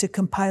 to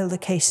compile the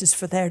cases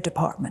for their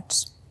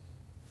departments.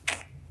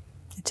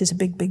 It is a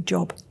big, big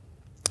job.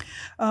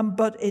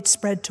 But it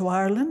spread to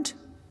Ireland,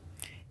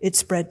 it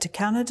spread to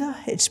Canada,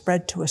 it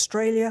spread to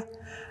Australia,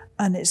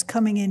 and it's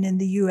coming in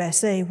the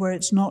USA, where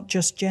it's not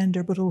just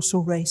gender, but also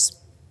race.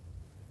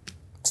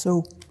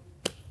 So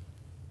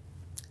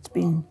it's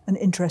been an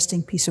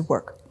interesting piece of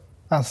work.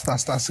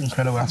 That's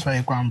incredible. That's very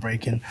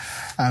groundbreaking,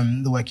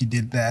 the work you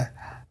did there.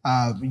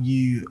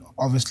 You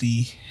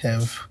obviously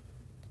have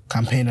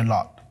campaigned a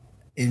lot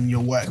in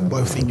your work,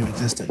 both in your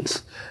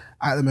existence.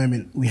 At the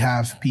moment, we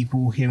have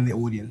people here in the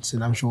audience,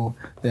 and I'm sure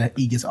they're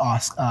eager to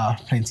ask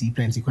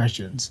plenty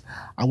questions.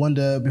 I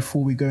wonder,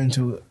 before we go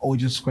into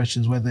audience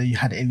questions, whether you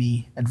had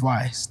any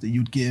advice that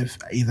you'd give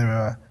either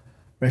a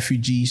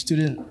refugee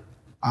student,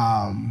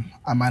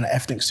 a minor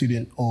ethnic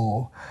student,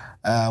 or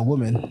a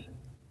woman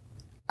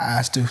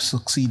as to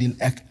succeed in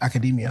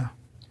academia.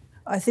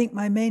 I think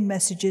my main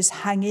message is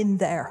hang in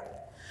there.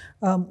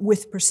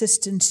 With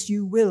persistence,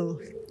 you will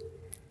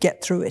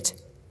get through it.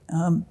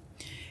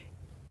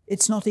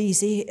 It's not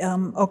easy.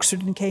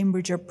 Oxford and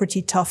Cambridge are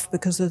pretty tough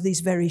because of these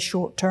very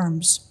short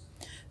terms.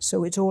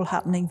 So it's all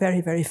happening very,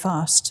 very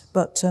fast.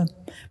 But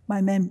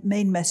my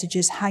main message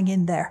is hang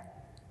in there.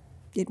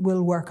 It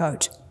will work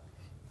out.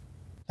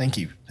 Thank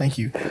you. Thank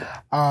you.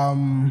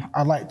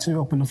 I'd like to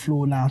open the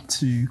floor now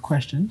to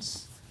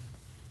questions.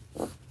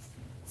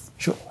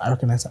 Sure, I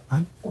recognize that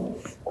man.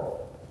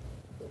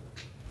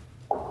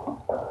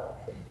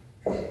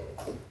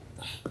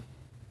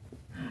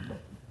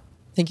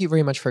 Thank you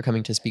very much for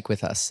coming to speak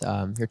with us.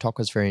 Your talk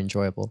was very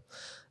enjoyable.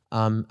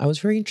 I was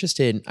very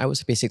interested. I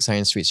was a basic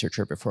science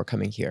researcher before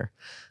coming here.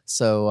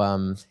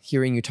 So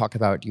hearing you talk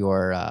about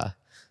your,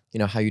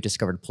 how you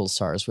discovered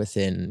pulsars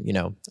within,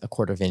 a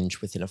quarter of an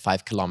inch within a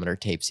 5-kilometer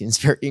tape seems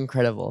very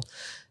incredible.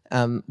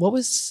 How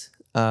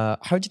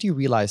did you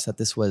realize that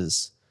this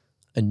was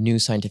a new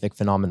scientific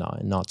phenomenon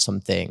and not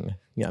something,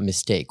 a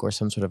mistake or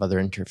some sort of other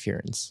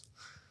interference?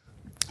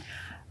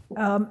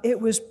 It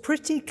was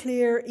pretty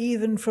clear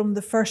even from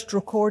the first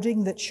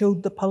recording that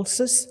showed the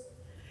pulses,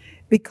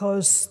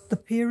 because the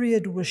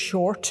period was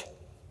short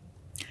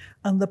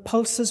and the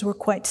pulses were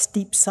quite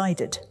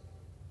steep-sided.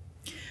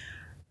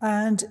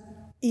 And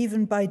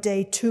even by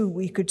day 2,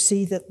 we could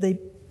see that the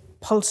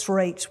pulse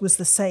rate was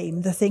the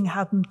same. The thing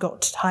hadn't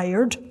got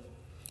tired.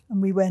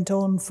 And we went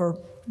on for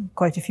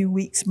quite a few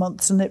weeks,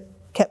 months, and it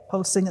kept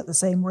pulsing at the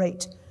same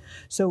rate.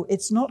 So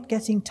it's not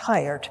getting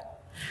tired.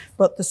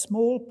 But the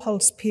small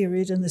pulse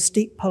period and the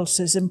steep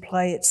pulses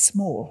imply it's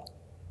small.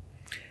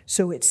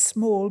 So it's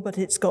small, but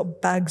it's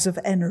got bags of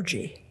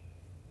energy.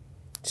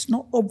 It's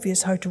not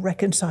obvious how to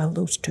reconcile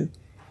those two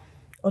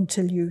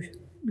until you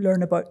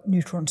learn about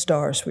neutron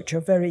stars, which are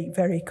very,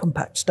 very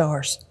compact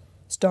stars.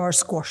 Stars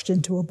squashed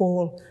into a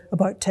ball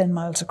about 10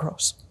 miles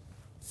across.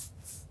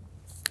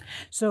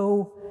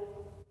 So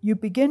you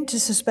begin to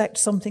suspect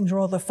something's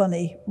rather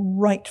funny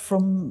right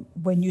from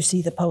when you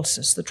see the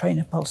pulses, the train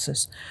of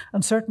pulses.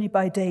 And certainly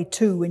by day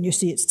 2, when you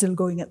see it still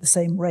going at the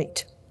same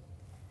rate.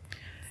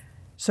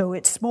 So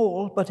it's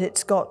small, but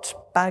it's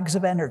got bags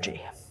of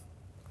energy.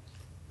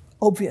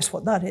 Obvious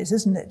what that is,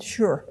 isn't it?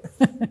 Sure.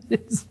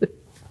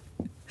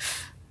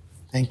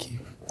 Thank you.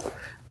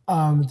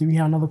 Do we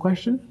have another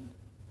question?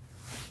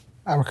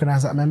 I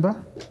recognize that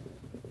member.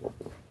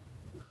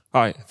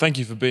 Hi, thank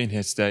you for being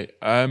here today.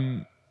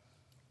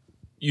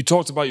 You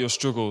talked about your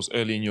struggles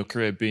early in your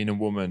career being a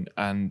woman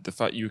and the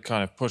fact you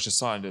kind of push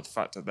aside the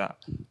fact of that.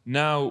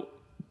 Now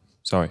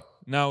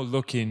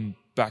looking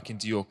back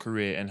into your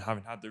career and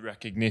having had the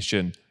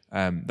recognition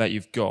that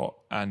you've got,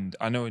 and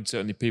I know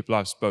certainly people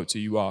I've spoke to,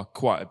 you are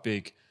quite a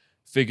big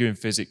figure in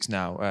physics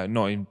now,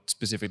 not in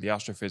specifically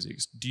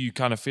astrophysics. Do you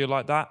kind of feel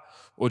like that?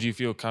 Or do you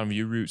feel kind of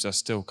your roots are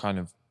still kind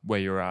of where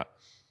you're at?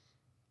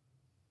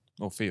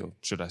 Or feel,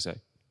 should I say.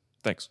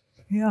 Thanks.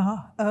 Yeah.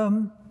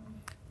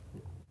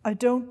 I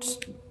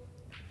don't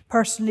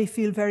personally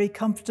feel very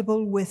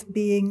comfortable with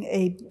being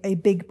a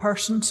big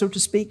person, so to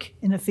speak,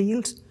 in a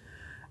field.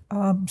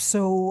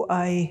 So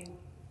I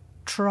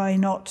try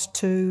not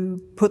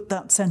to put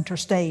that center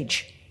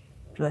stage,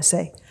 shall I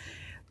say.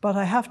 But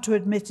I have to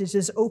admit it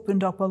has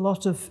opened up a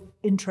lot of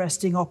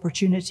interesting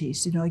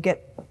opportunities. I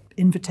get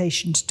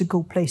invitations to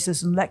go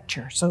places and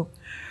lecture. So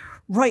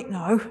right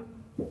now,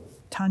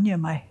 Tanya,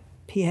 my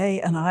PA,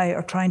 and I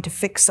are trying to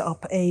fix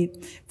up a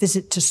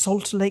visit to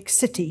Salt Lake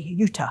City,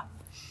 Utah,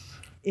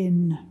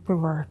 in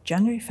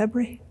January,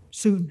 February?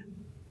 Soon,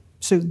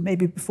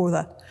 maybe before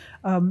that,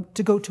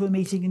 to go to a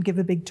meeting and give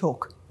a big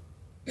talk.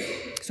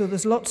 So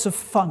there's lots of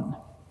fun.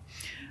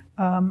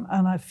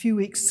 And a few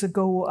weeks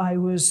ago, I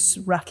was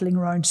rattling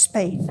around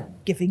Spain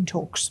giving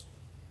talks.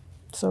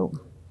 So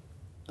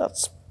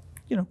that's,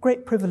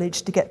 great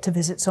privilege to get to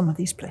visit some of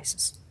these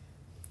places.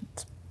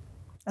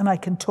 And I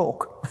can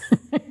talk.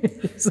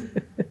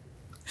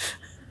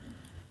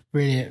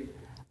 Brilliant.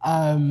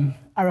 I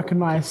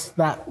recognize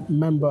that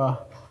member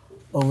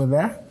over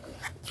there.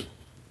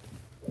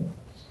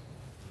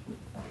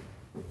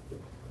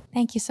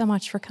 Thank you so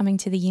much for coming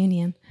to the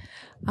Union.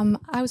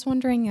 I was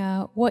wondering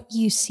what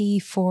you see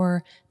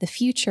for the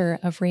future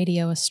of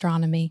radio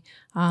astronomy,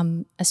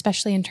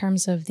 especially in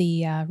terms of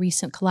the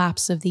recent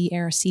collapse of the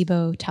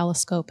Arecibo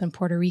telescope in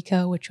Puerto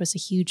Rico, which was a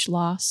huge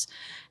loss.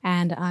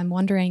 And I'm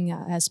wondering,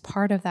 as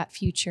part of that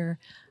future,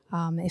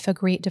 if a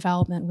great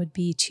development would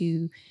be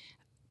to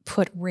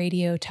put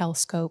radio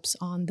telescopes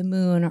on the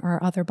moon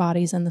or other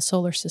bodies in the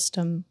solar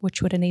system,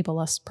 which would enable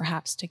us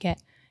perhaps to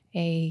get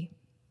a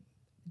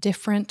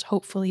different,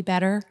 hopefully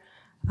better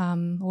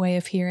way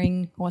of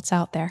hearing what's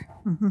out there.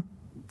 Mm-hmm.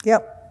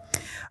 Yep.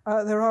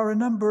 There are a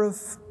number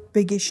of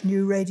biggish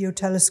new radio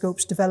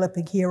telescopes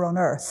developing here on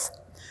Earth.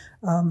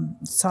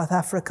 South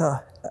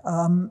Africa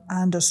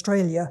and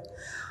Australia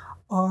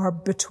are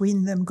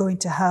between them going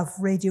to have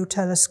radio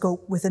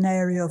telescope with an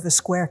area of a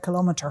square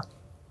kilometre,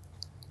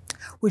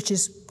 which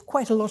is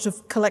quite a lot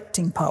of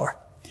collecting power.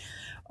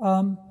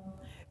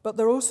 But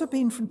there have also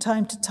been from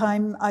time to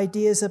time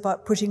ideas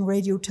about putting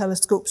radio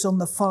telescopes on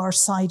the far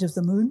side of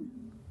the moon,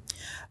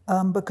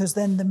 because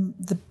then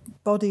the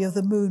body of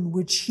the moon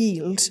would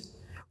shield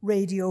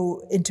radio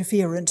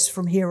interference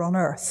from here on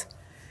Earth.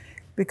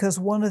 Because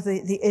one of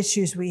the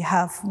issues we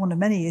have, one of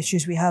many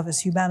issues we have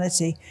as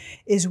humanity,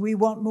 is we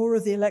want more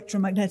of the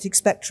electromagnetic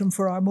spectrum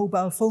for our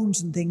mobile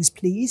phones and things,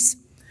 please,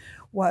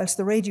 whilst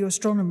the radio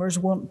astronomers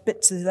want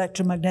bits of the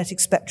electromagnetic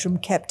spectrum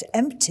kept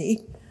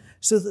empty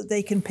so that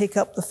they can pick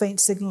up the faint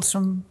signals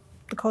from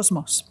the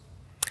cosmos.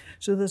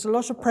 So there's a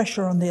lot of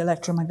pressure on the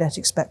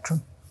electromagnetic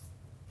spectrum.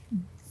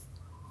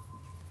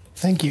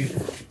 Thank you.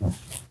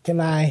 Can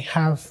I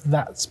have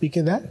that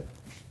speaker there?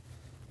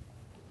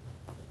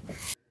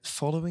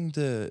 Following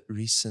the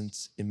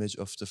recent image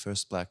of the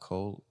first black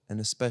hole, and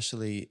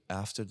especially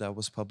after that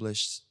was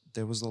published,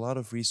 there was a lot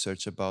of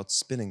research about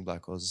spinning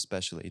black holes,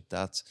 especially,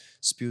 that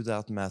spewed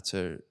out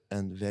matter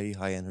and very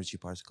high energy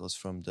particles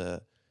from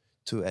the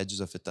two edges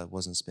of it that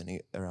wasn't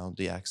spinning around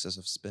the axis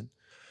of spin.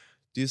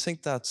 Do you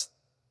think that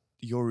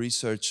your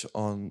research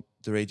on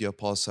the radio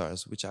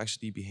pulsars, which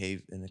actually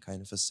behave in a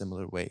kind of a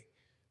similar way,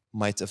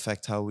 might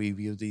affect how we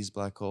view these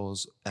black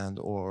holes, and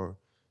or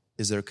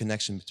is there a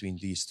connection between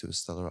these two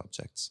stellar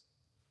objects?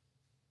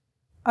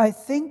 I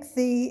think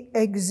the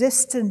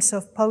existence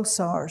of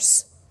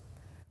pulsars,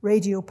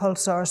 radio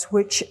pulsars,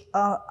 which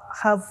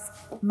have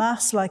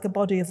mass like a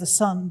body of the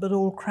sun, but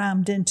all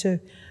crammed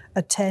into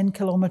a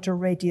 10-kilometre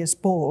radius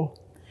ball,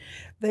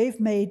 they've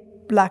made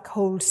black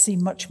holes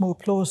seem much more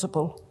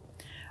plausible.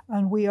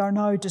 And we are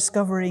now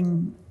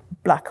discovering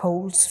black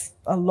holes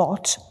a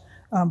lot,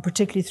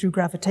 particularly through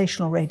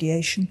gravitational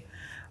radiation,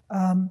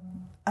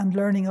 and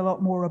learning a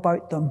lot more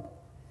about them.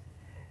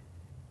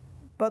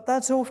 But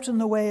that's often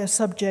the way a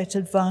subject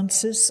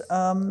advances.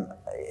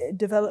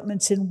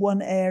 Developments in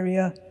one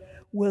area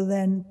will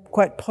then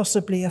quite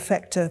possibly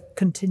affect a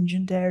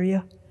contingent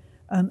area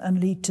and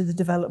lead to the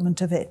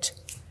development of it.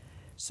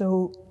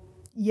 So,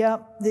 yeah,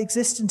 the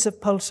existence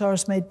of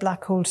pulsars made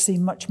black holes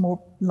seem much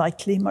more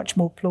likely, much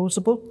more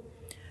plausible.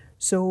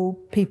 So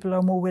people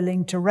are more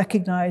willing to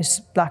recognize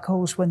black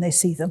holes when they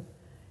see them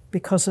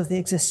because of the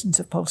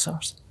existence of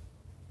pulsars.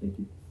 Thank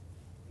you.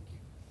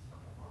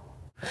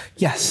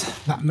 Yes,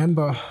 that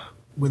member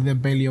with the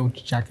Balliol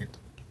jacket.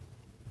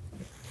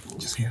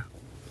 Just here.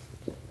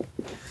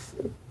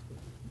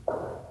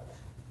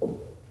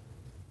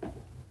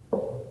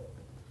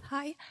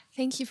 Hi,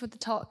 thank you for the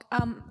talk.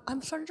 I'm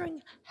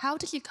wondering, how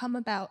did you come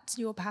about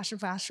your passion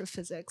for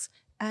astrophysics?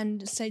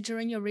 And say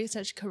during your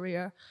research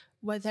career,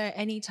 were there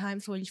any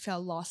times where you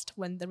felt lost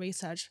when the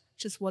research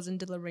just wasn't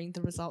delivering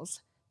the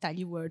results that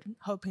you were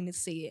hoping to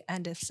see?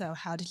 And if so,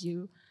 how did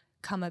you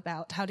come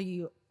about? How do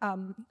you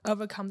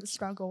overcome the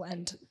struggle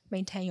and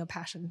maintain your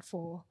passion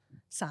for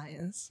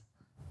science?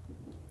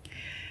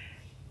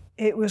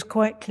 It was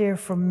quite clear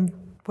from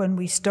when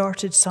we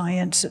started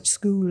science at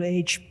school,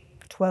 age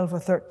 12 or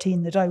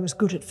 13, that I was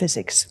good at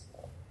physics.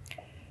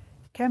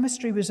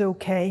 Chemistry was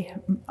okay.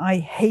 I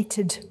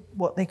hated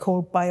what they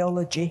called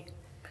biology.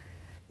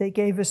 They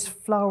gave us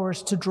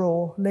flowers to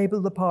draw, label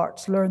the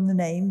parts, learn the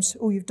names.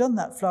 Oh, you've done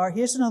that flower.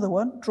 Here's another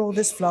one. Draw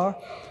this flower,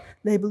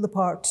 label the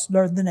parts,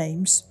 learn the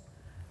names.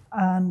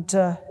 And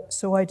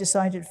so I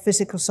decided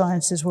physical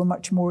sciences were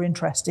much more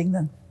interesting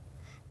than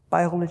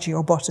biology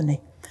or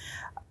botany.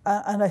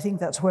 And I think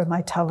that's where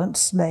my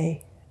talents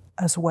lay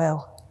as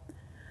well.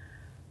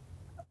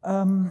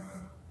 I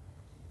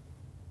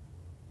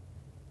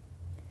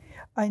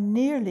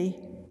nearly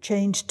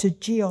changed to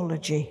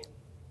geology.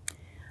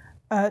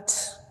 At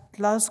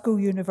Glasgow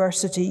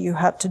University, you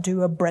had to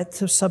do a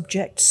breadth of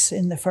subjects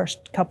in the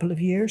first couple of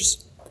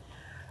years.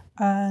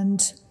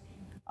 And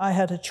I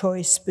had a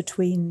choice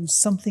between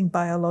something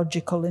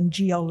biological and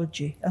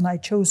geology, and I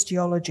chose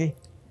geology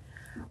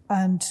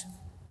and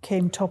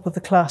came top of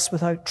the class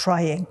without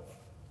trying.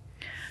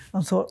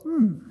 I thought,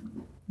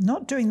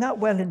 not doing that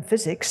well in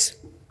physics.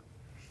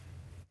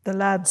 The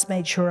lads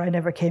made sure I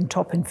never came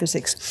top in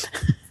physics.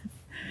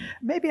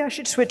 Maybe I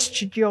should switch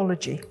to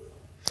geology.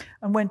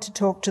 And went to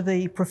talk to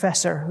the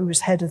professor who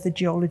was head of the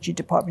geology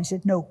department. He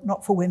said, no,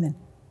 not for women.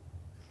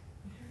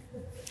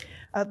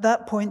 At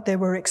that point, they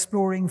were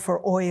exploring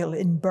for oil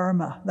in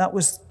Burma. That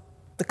was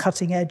the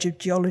cutting edge of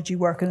geology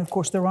work. And of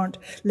course, there aren't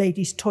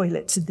ladies'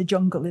 toilets in the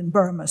jungle in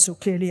Burma, so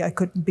clearly I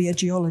couldn't be a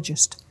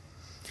geologist.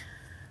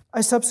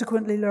 I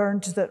subsequently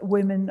learned that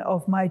women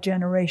of my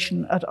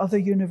generation at other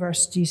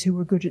universities who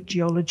were good at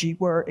geology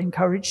were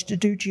encouraged to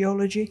do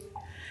geology.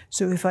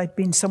 So if I'd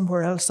been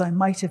somewhere else, I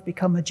might have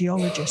become a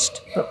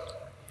geologist.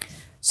 But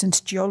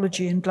since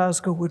geology in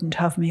Glasgow wouldn't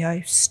have me,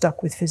 I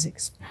stuck with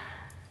physics.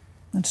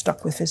 And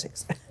stuck with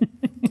physics.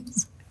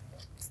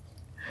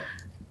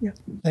 Yeah.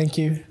 Thank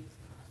you.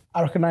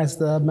 I recognize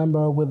the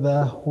member with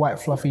the white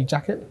fluffy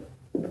jacket.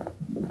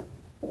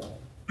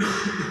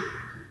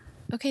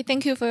 Okay,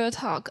 thank you for your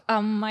talk.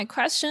 My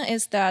question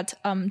is that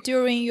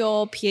during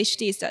your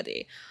PhD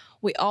study,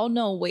 we all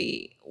know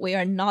we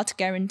are not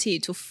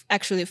guaranteed to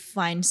actually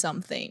find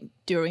something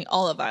during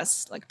all of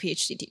us, like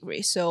PhD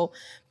degree. So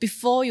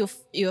before you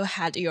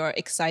had your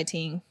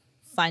exciting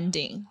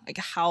finding, like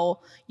how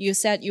you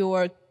said you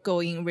were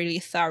going really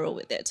thorough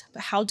with it,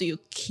 but how did you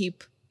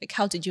keep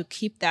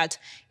that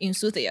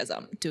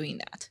enthusiasm doing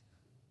that?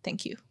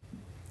 Thank you.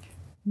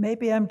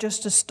 Maybe I'm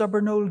just a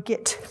stubborn old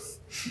git.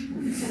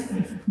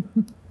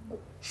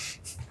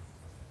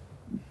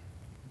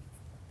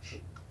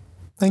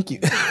 Thank you.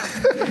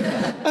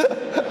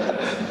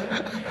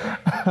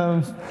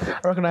 I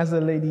recognize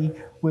the lady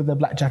with the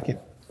black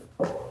jacket.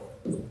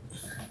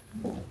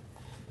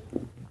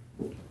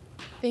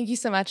 Thank you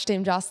so much,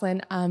 Dame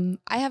Jocelyn.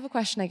 I have a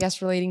question, I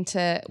guess, relating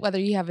to whether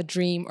you have a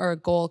dream or a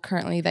goal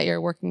currently that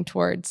you're working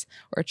towards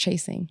or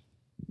chasing.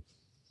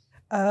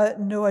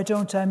 No, I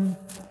don't.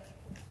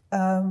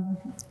 I'm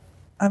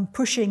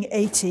pushing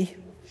 80,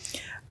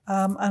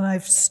 and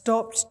I've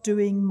stopped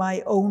doing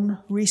my own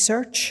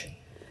research,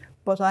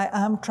 but I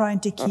am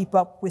trying to keep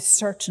up with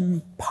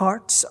certain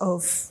parts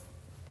of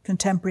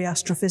contemporary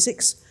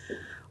astrophysics.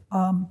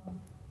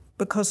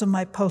 Because of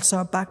my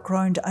pulsar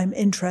background, I'm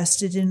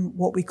interested in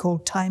what we call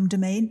time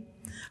domain,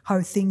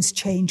 how things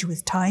change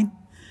with time,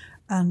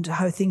 and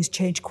how things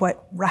change quite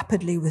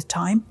rapidly with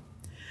time.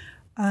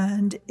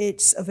 And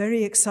it's a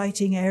very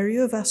exciting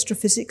area of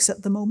astrophysics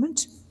at the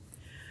moment.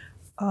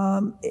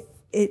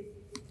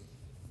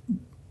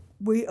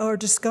 We are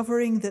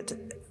discovering that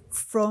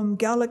from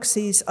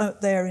galaxies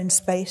out there in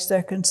space,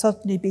 there can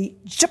suddenly be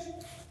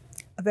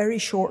a very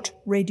short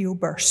radio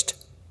burst.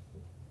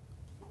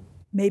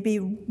 Maybe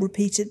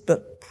repeated,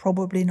 but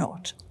probably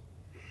not.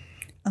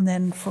 And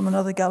then from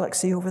another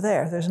galaxy over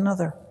there, there's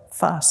another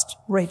fast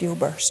radio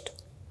burst.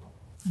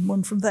 And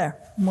one from there,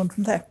 and one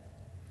from there.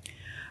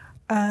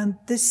 And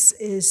this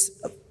is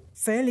a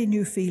fairly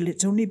new field.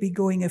 It's only been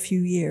going a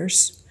few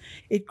years.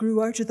 It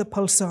grew out of the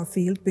pulsar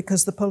field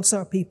because the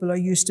pulsar people are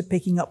used to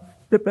picking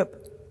up blip,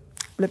 blip,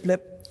 blip,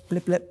 blip,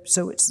 blip, blip.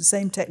 So it's the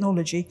same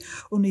technology,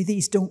 only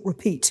these don't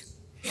repeat.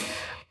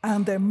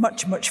 And they're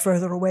much, much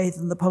further away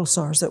than the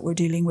pulsars that we're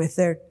dealing with.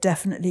 They're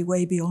definitely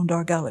way beyond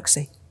our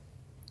galaxy.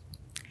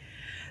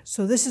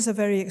 So this is a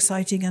very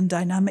exciting and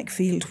dynamic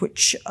field,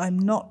 which I'm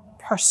not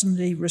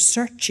personally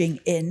researching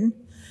in,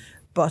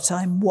 but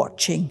I'm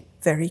watching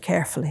very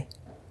carefully.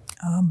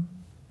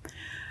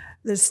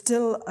 There's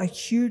still a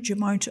huge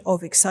amount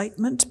of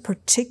excitement,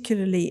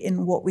 particularly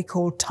in what we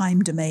call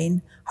time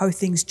domain, how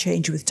things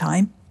change with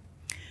time.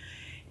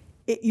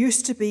 It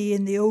used to be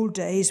in the old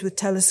days with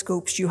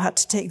telescopes, you had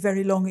to take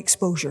very long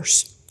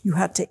exposures. You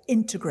had to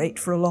integrate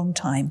for a long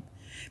time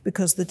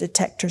because the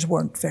detectors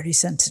weren't very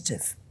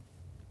sensitive.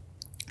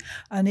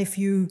 And if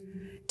you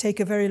take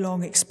a very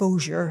long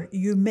exposure,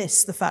 you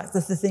miss the fact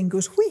that the thing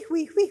goes whee,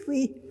 whee, whee,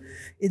 whee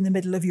in the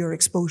middle of your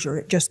exposure.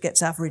 It just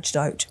gets averaged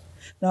out.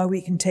 Now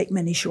we can take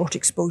many short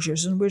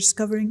exposures and we're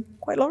discovering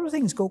quite a lot of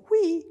things go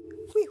whee,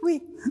 whee,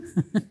 whee,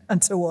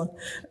 and so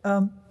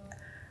on.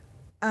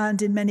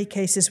 And in many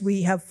cases,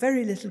 we have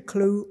very little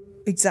clue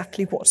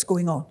exactly what's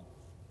going on.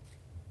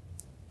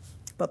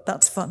 But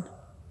that's fun.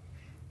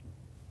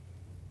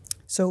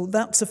 So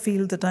that's a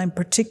field that I'm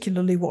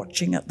particularly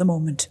watching at the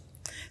moment,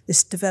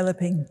 this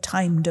developing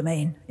time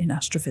domain in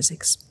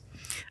astrophysics.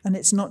 And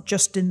it's not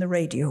just in the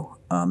radio,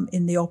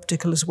 in the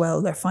optical as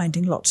well. They're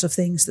finding lots of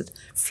things that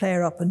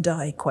flare up and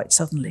die quite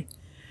suddenly.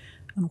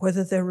 And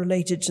whether they're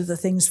related to the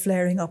things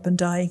flaring up and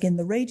dying in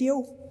the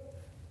radio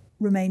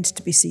remains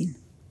to be seen.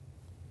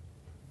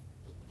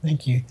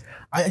 Thank you.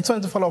 I just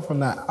wanted to follow up on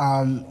that,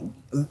 on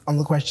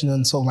the question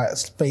on sort of like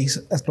space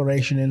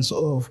exploration and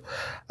sort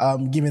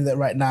of, given that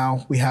right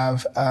now we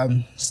have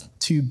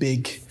two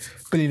big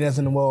billionaires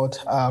in the world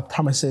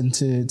promising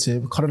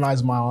to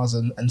colonize Mars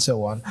and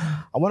so on.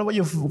 I wonder what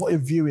your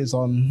view is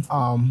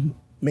on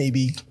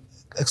maybe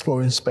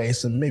exploring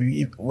space and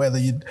maybe whether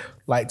you'd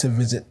like to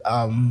visit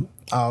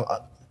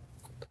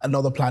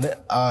another planet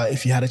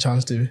if you had a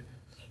chance to.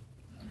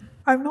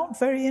 I'm not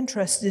very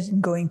interested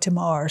in going to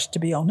Mars, to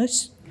be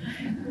honest,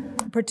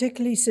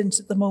 particularly since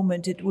at the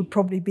moment it would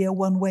probably be a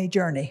one-way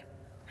journey.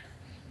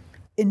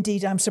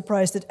 Indeed, I'm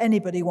surprised that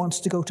anybody wants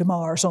to go to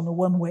Mars on a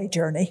one-way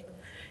journey.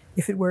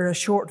 If it were a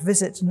short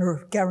visit and a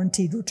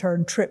guaranteed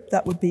return trip,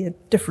 that would be a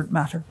different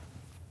matter.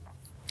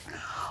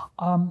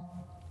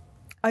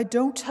 I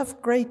don't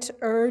have great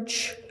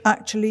urge,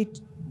 actually,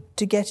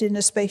 to get in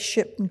a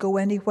spaceship and go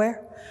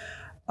anywhere.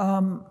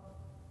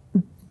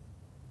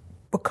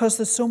 Because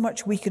there's so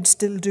much we can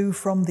still do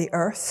from the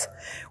Earth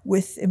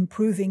with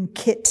improving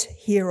kit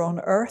here on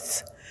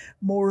Earth.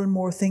 More and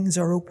more things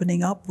are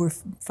opening up. We're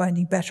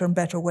finding better and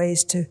better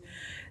ways to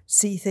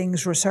see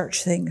things,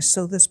 research things.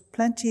 So there's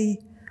plenty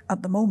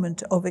at the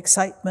moment of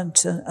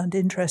excitement and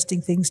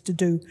interesting things to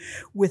do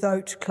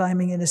without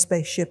climbing in a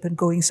spaceship and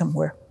going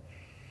somewhere.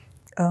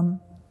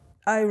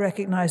 I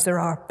recognize there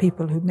are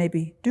people who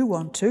maybe do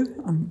want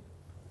to.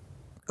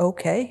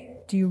 Okay,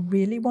 do you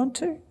really want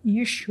to?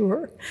 You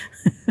sure?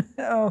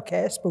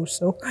 Okay, I suppose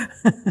so.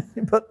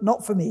 But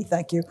not for me,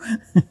 thank you.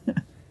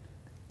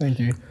 Thank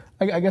you.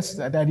 I guess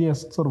the idea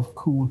is sort of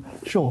cool.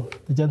 Sure,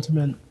 the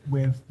gentleman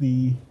with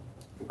the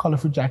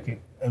colourful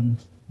jacket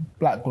and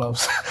black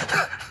gloves.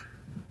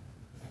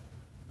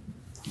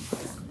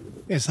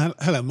 Yes,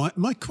 hello.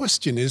 My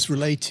question is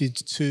related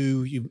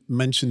to, you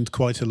mentioned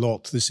quite a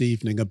lot this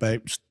evening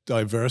about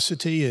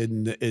diversity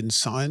in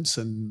science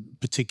and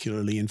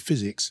particularly in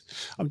physics.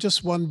 I'm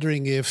just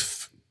wondering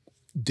if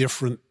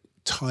different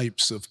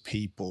types of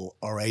people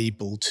are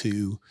able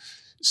to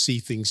see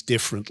things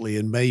differently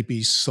and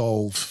maybe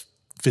solve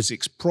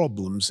physics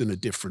problems in a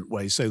different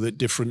way, so that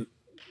different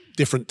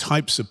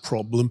types of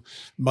problem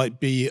might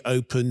be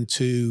open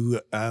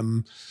to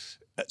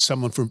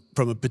someone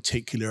from a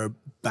particular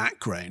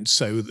background.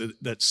 So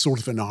that's sort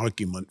of an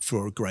argument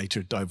for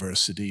greater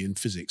diversity in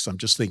physics. I'm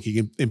just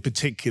thinking in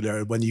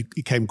particular, when you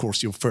came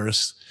across your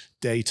first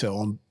data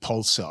on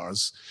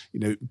pulsars,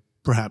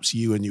 perhaps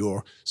you and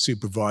your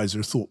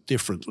supervisor thought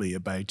differently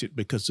about it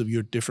because of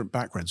your different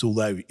backgrounds.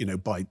 Although,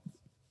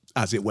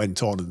 as it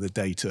went on and the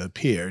data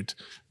appeared,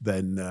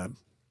 then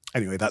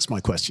anyway, that's my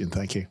question.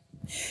 Thank you.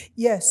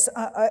 Yes,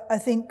 I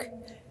think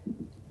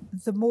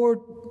the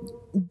more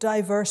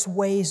diverse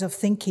ways of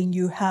thinking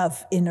you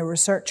have in a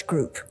research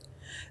group,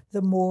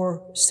 the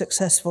more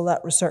successful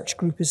that research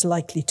group is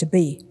likely to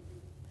be.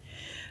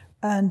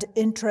 And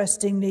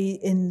interestingly,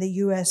 in the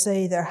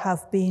USA, there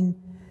have been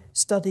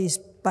studies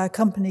by a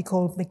company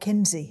called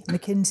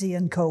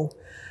McKinsey & Co.,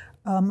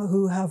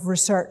 who have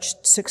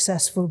researched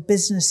successful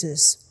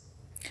businesses.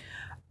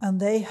 And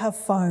they have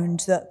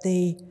found that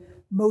the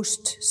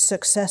most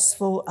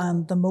successful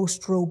and the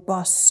most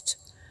robust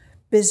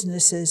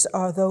businesses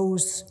are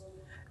those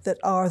that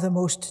are the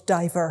most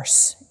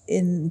diverse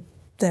in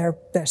their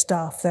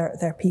staff,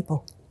 their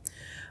people.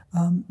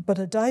 But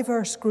a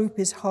diverse group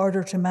is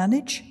harder to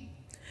manage.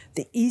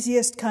 The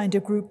easiest kind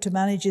of group to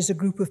manage is a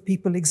group of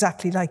people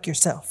exactly like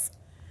yourself,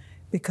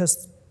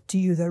 because to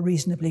you they're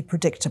reasonably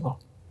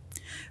predictable.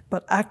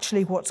 But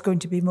actually what's going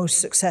to be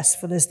most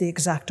successful is the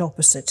exact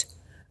opposite,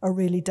 a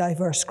really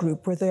diverse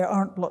group where there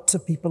aren't lots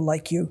of people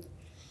like you.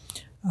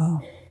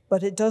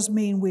 But it does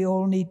mean we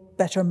all need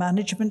better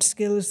management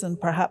skills than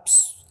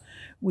perhaps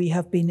we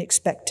have been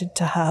expected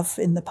to have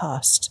in the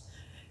past,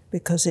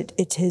 because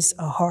it is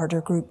a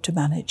harder group to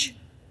manage.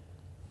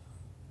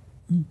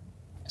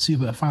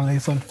 Super. Finally,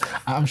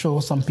 I'm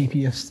sure some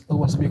PPS who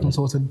wants to be a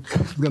consultant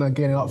is going to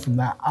gain a lot from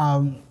that.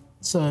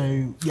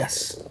 So,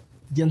 yes,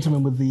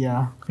 gentleman with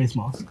the face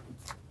mask.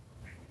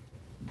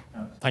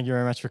 Thank you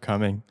very much for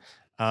coming.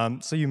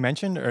 So you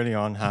mentioned early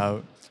on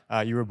how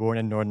you were born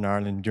in Northern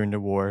Ireland during the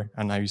war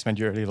and how you spent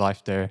your early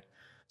life there.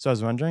 So I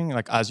was wondering,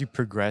 as you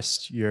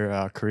progressed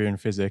your career in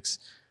physics,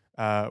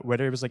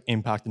 whether it was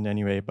impacted in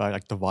any way by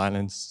the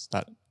violence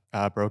that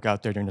broke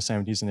out there during the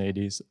 70s and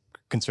 80s,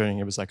 concerning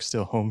it was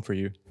still home for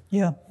you.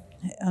 Yeah,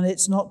 and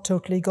it's not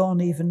totally gone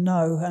even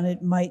now, and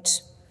it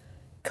might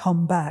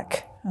come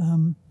back.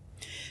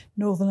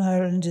 Northern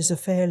Ireland is a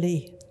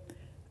fairly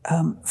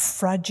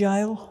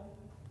fragile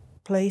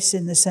place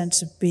in the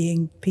sense of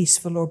being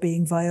peaceful or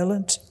being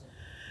violent.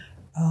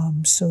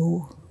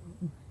 So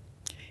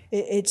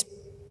it's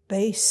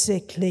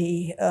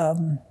basically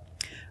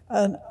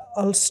an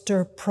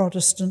Ulster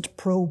Protestant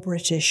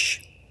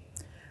pro-British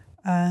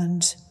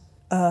and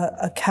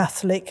a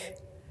Catholic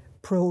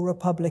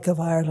pro-Republic of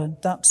Ireland.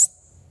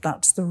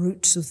 That's the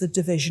roots of the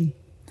division.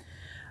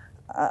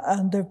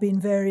 And there have been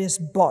various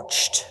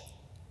botched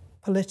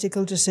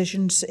political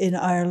decisions in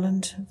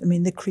Ireland. I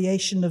mean, the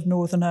creation of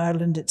Northern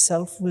Ireland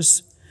itself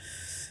was,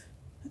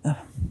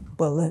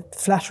 well, the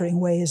flattering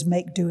way is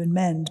make, do and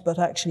mend, but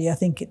actually I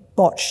think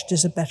botched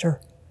is a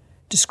better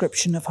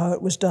description of how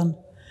it was done.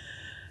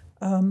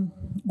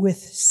 With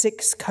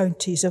 6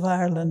 counties of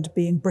Ireland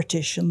being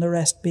British and the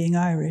rest being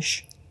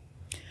Irish.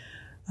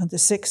 And the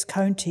 6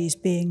 counties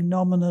being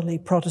nominally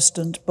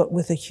Protestant, but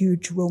with a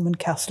huge Roman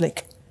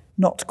Catholic,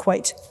 not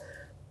quite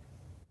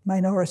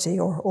minority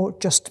or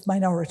just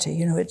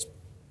minority, it's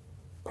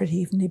pretty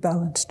evenly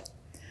balanced.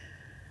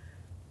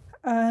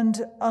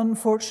 And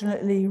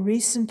unfortunately,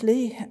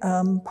 recently,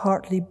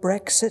 partly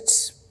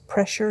Brexit's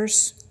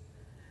pressures,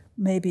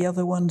 maybe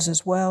other ones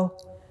as well,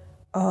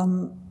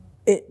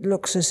 it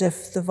looks as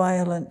if the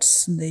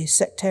violence and the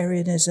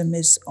sectarianism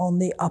is on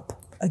the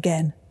up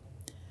again,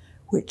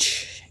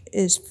 which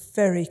is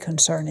very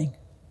concerning.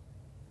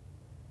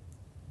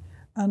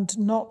 and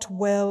not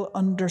well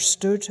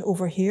understood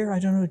over here. I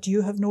don't know, do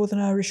you have Northern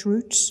Irish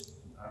roots?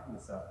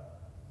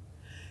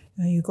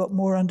 You got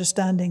more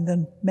understanding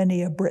than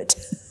many a Brit.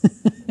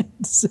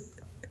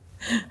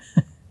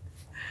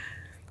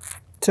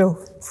 So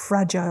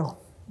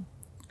fragile,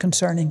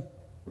 concerning.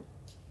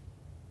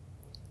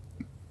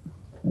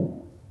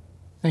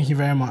 Thank you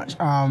very much.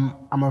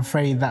 I'm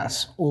afraid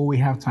that's all we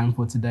have time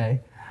for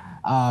today.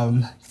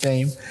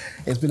 Dame,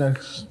 it's been a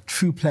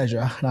true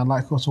pleasure, and I'd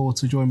like us all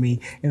to join me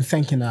in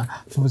thanking her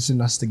for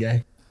visiting us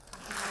today.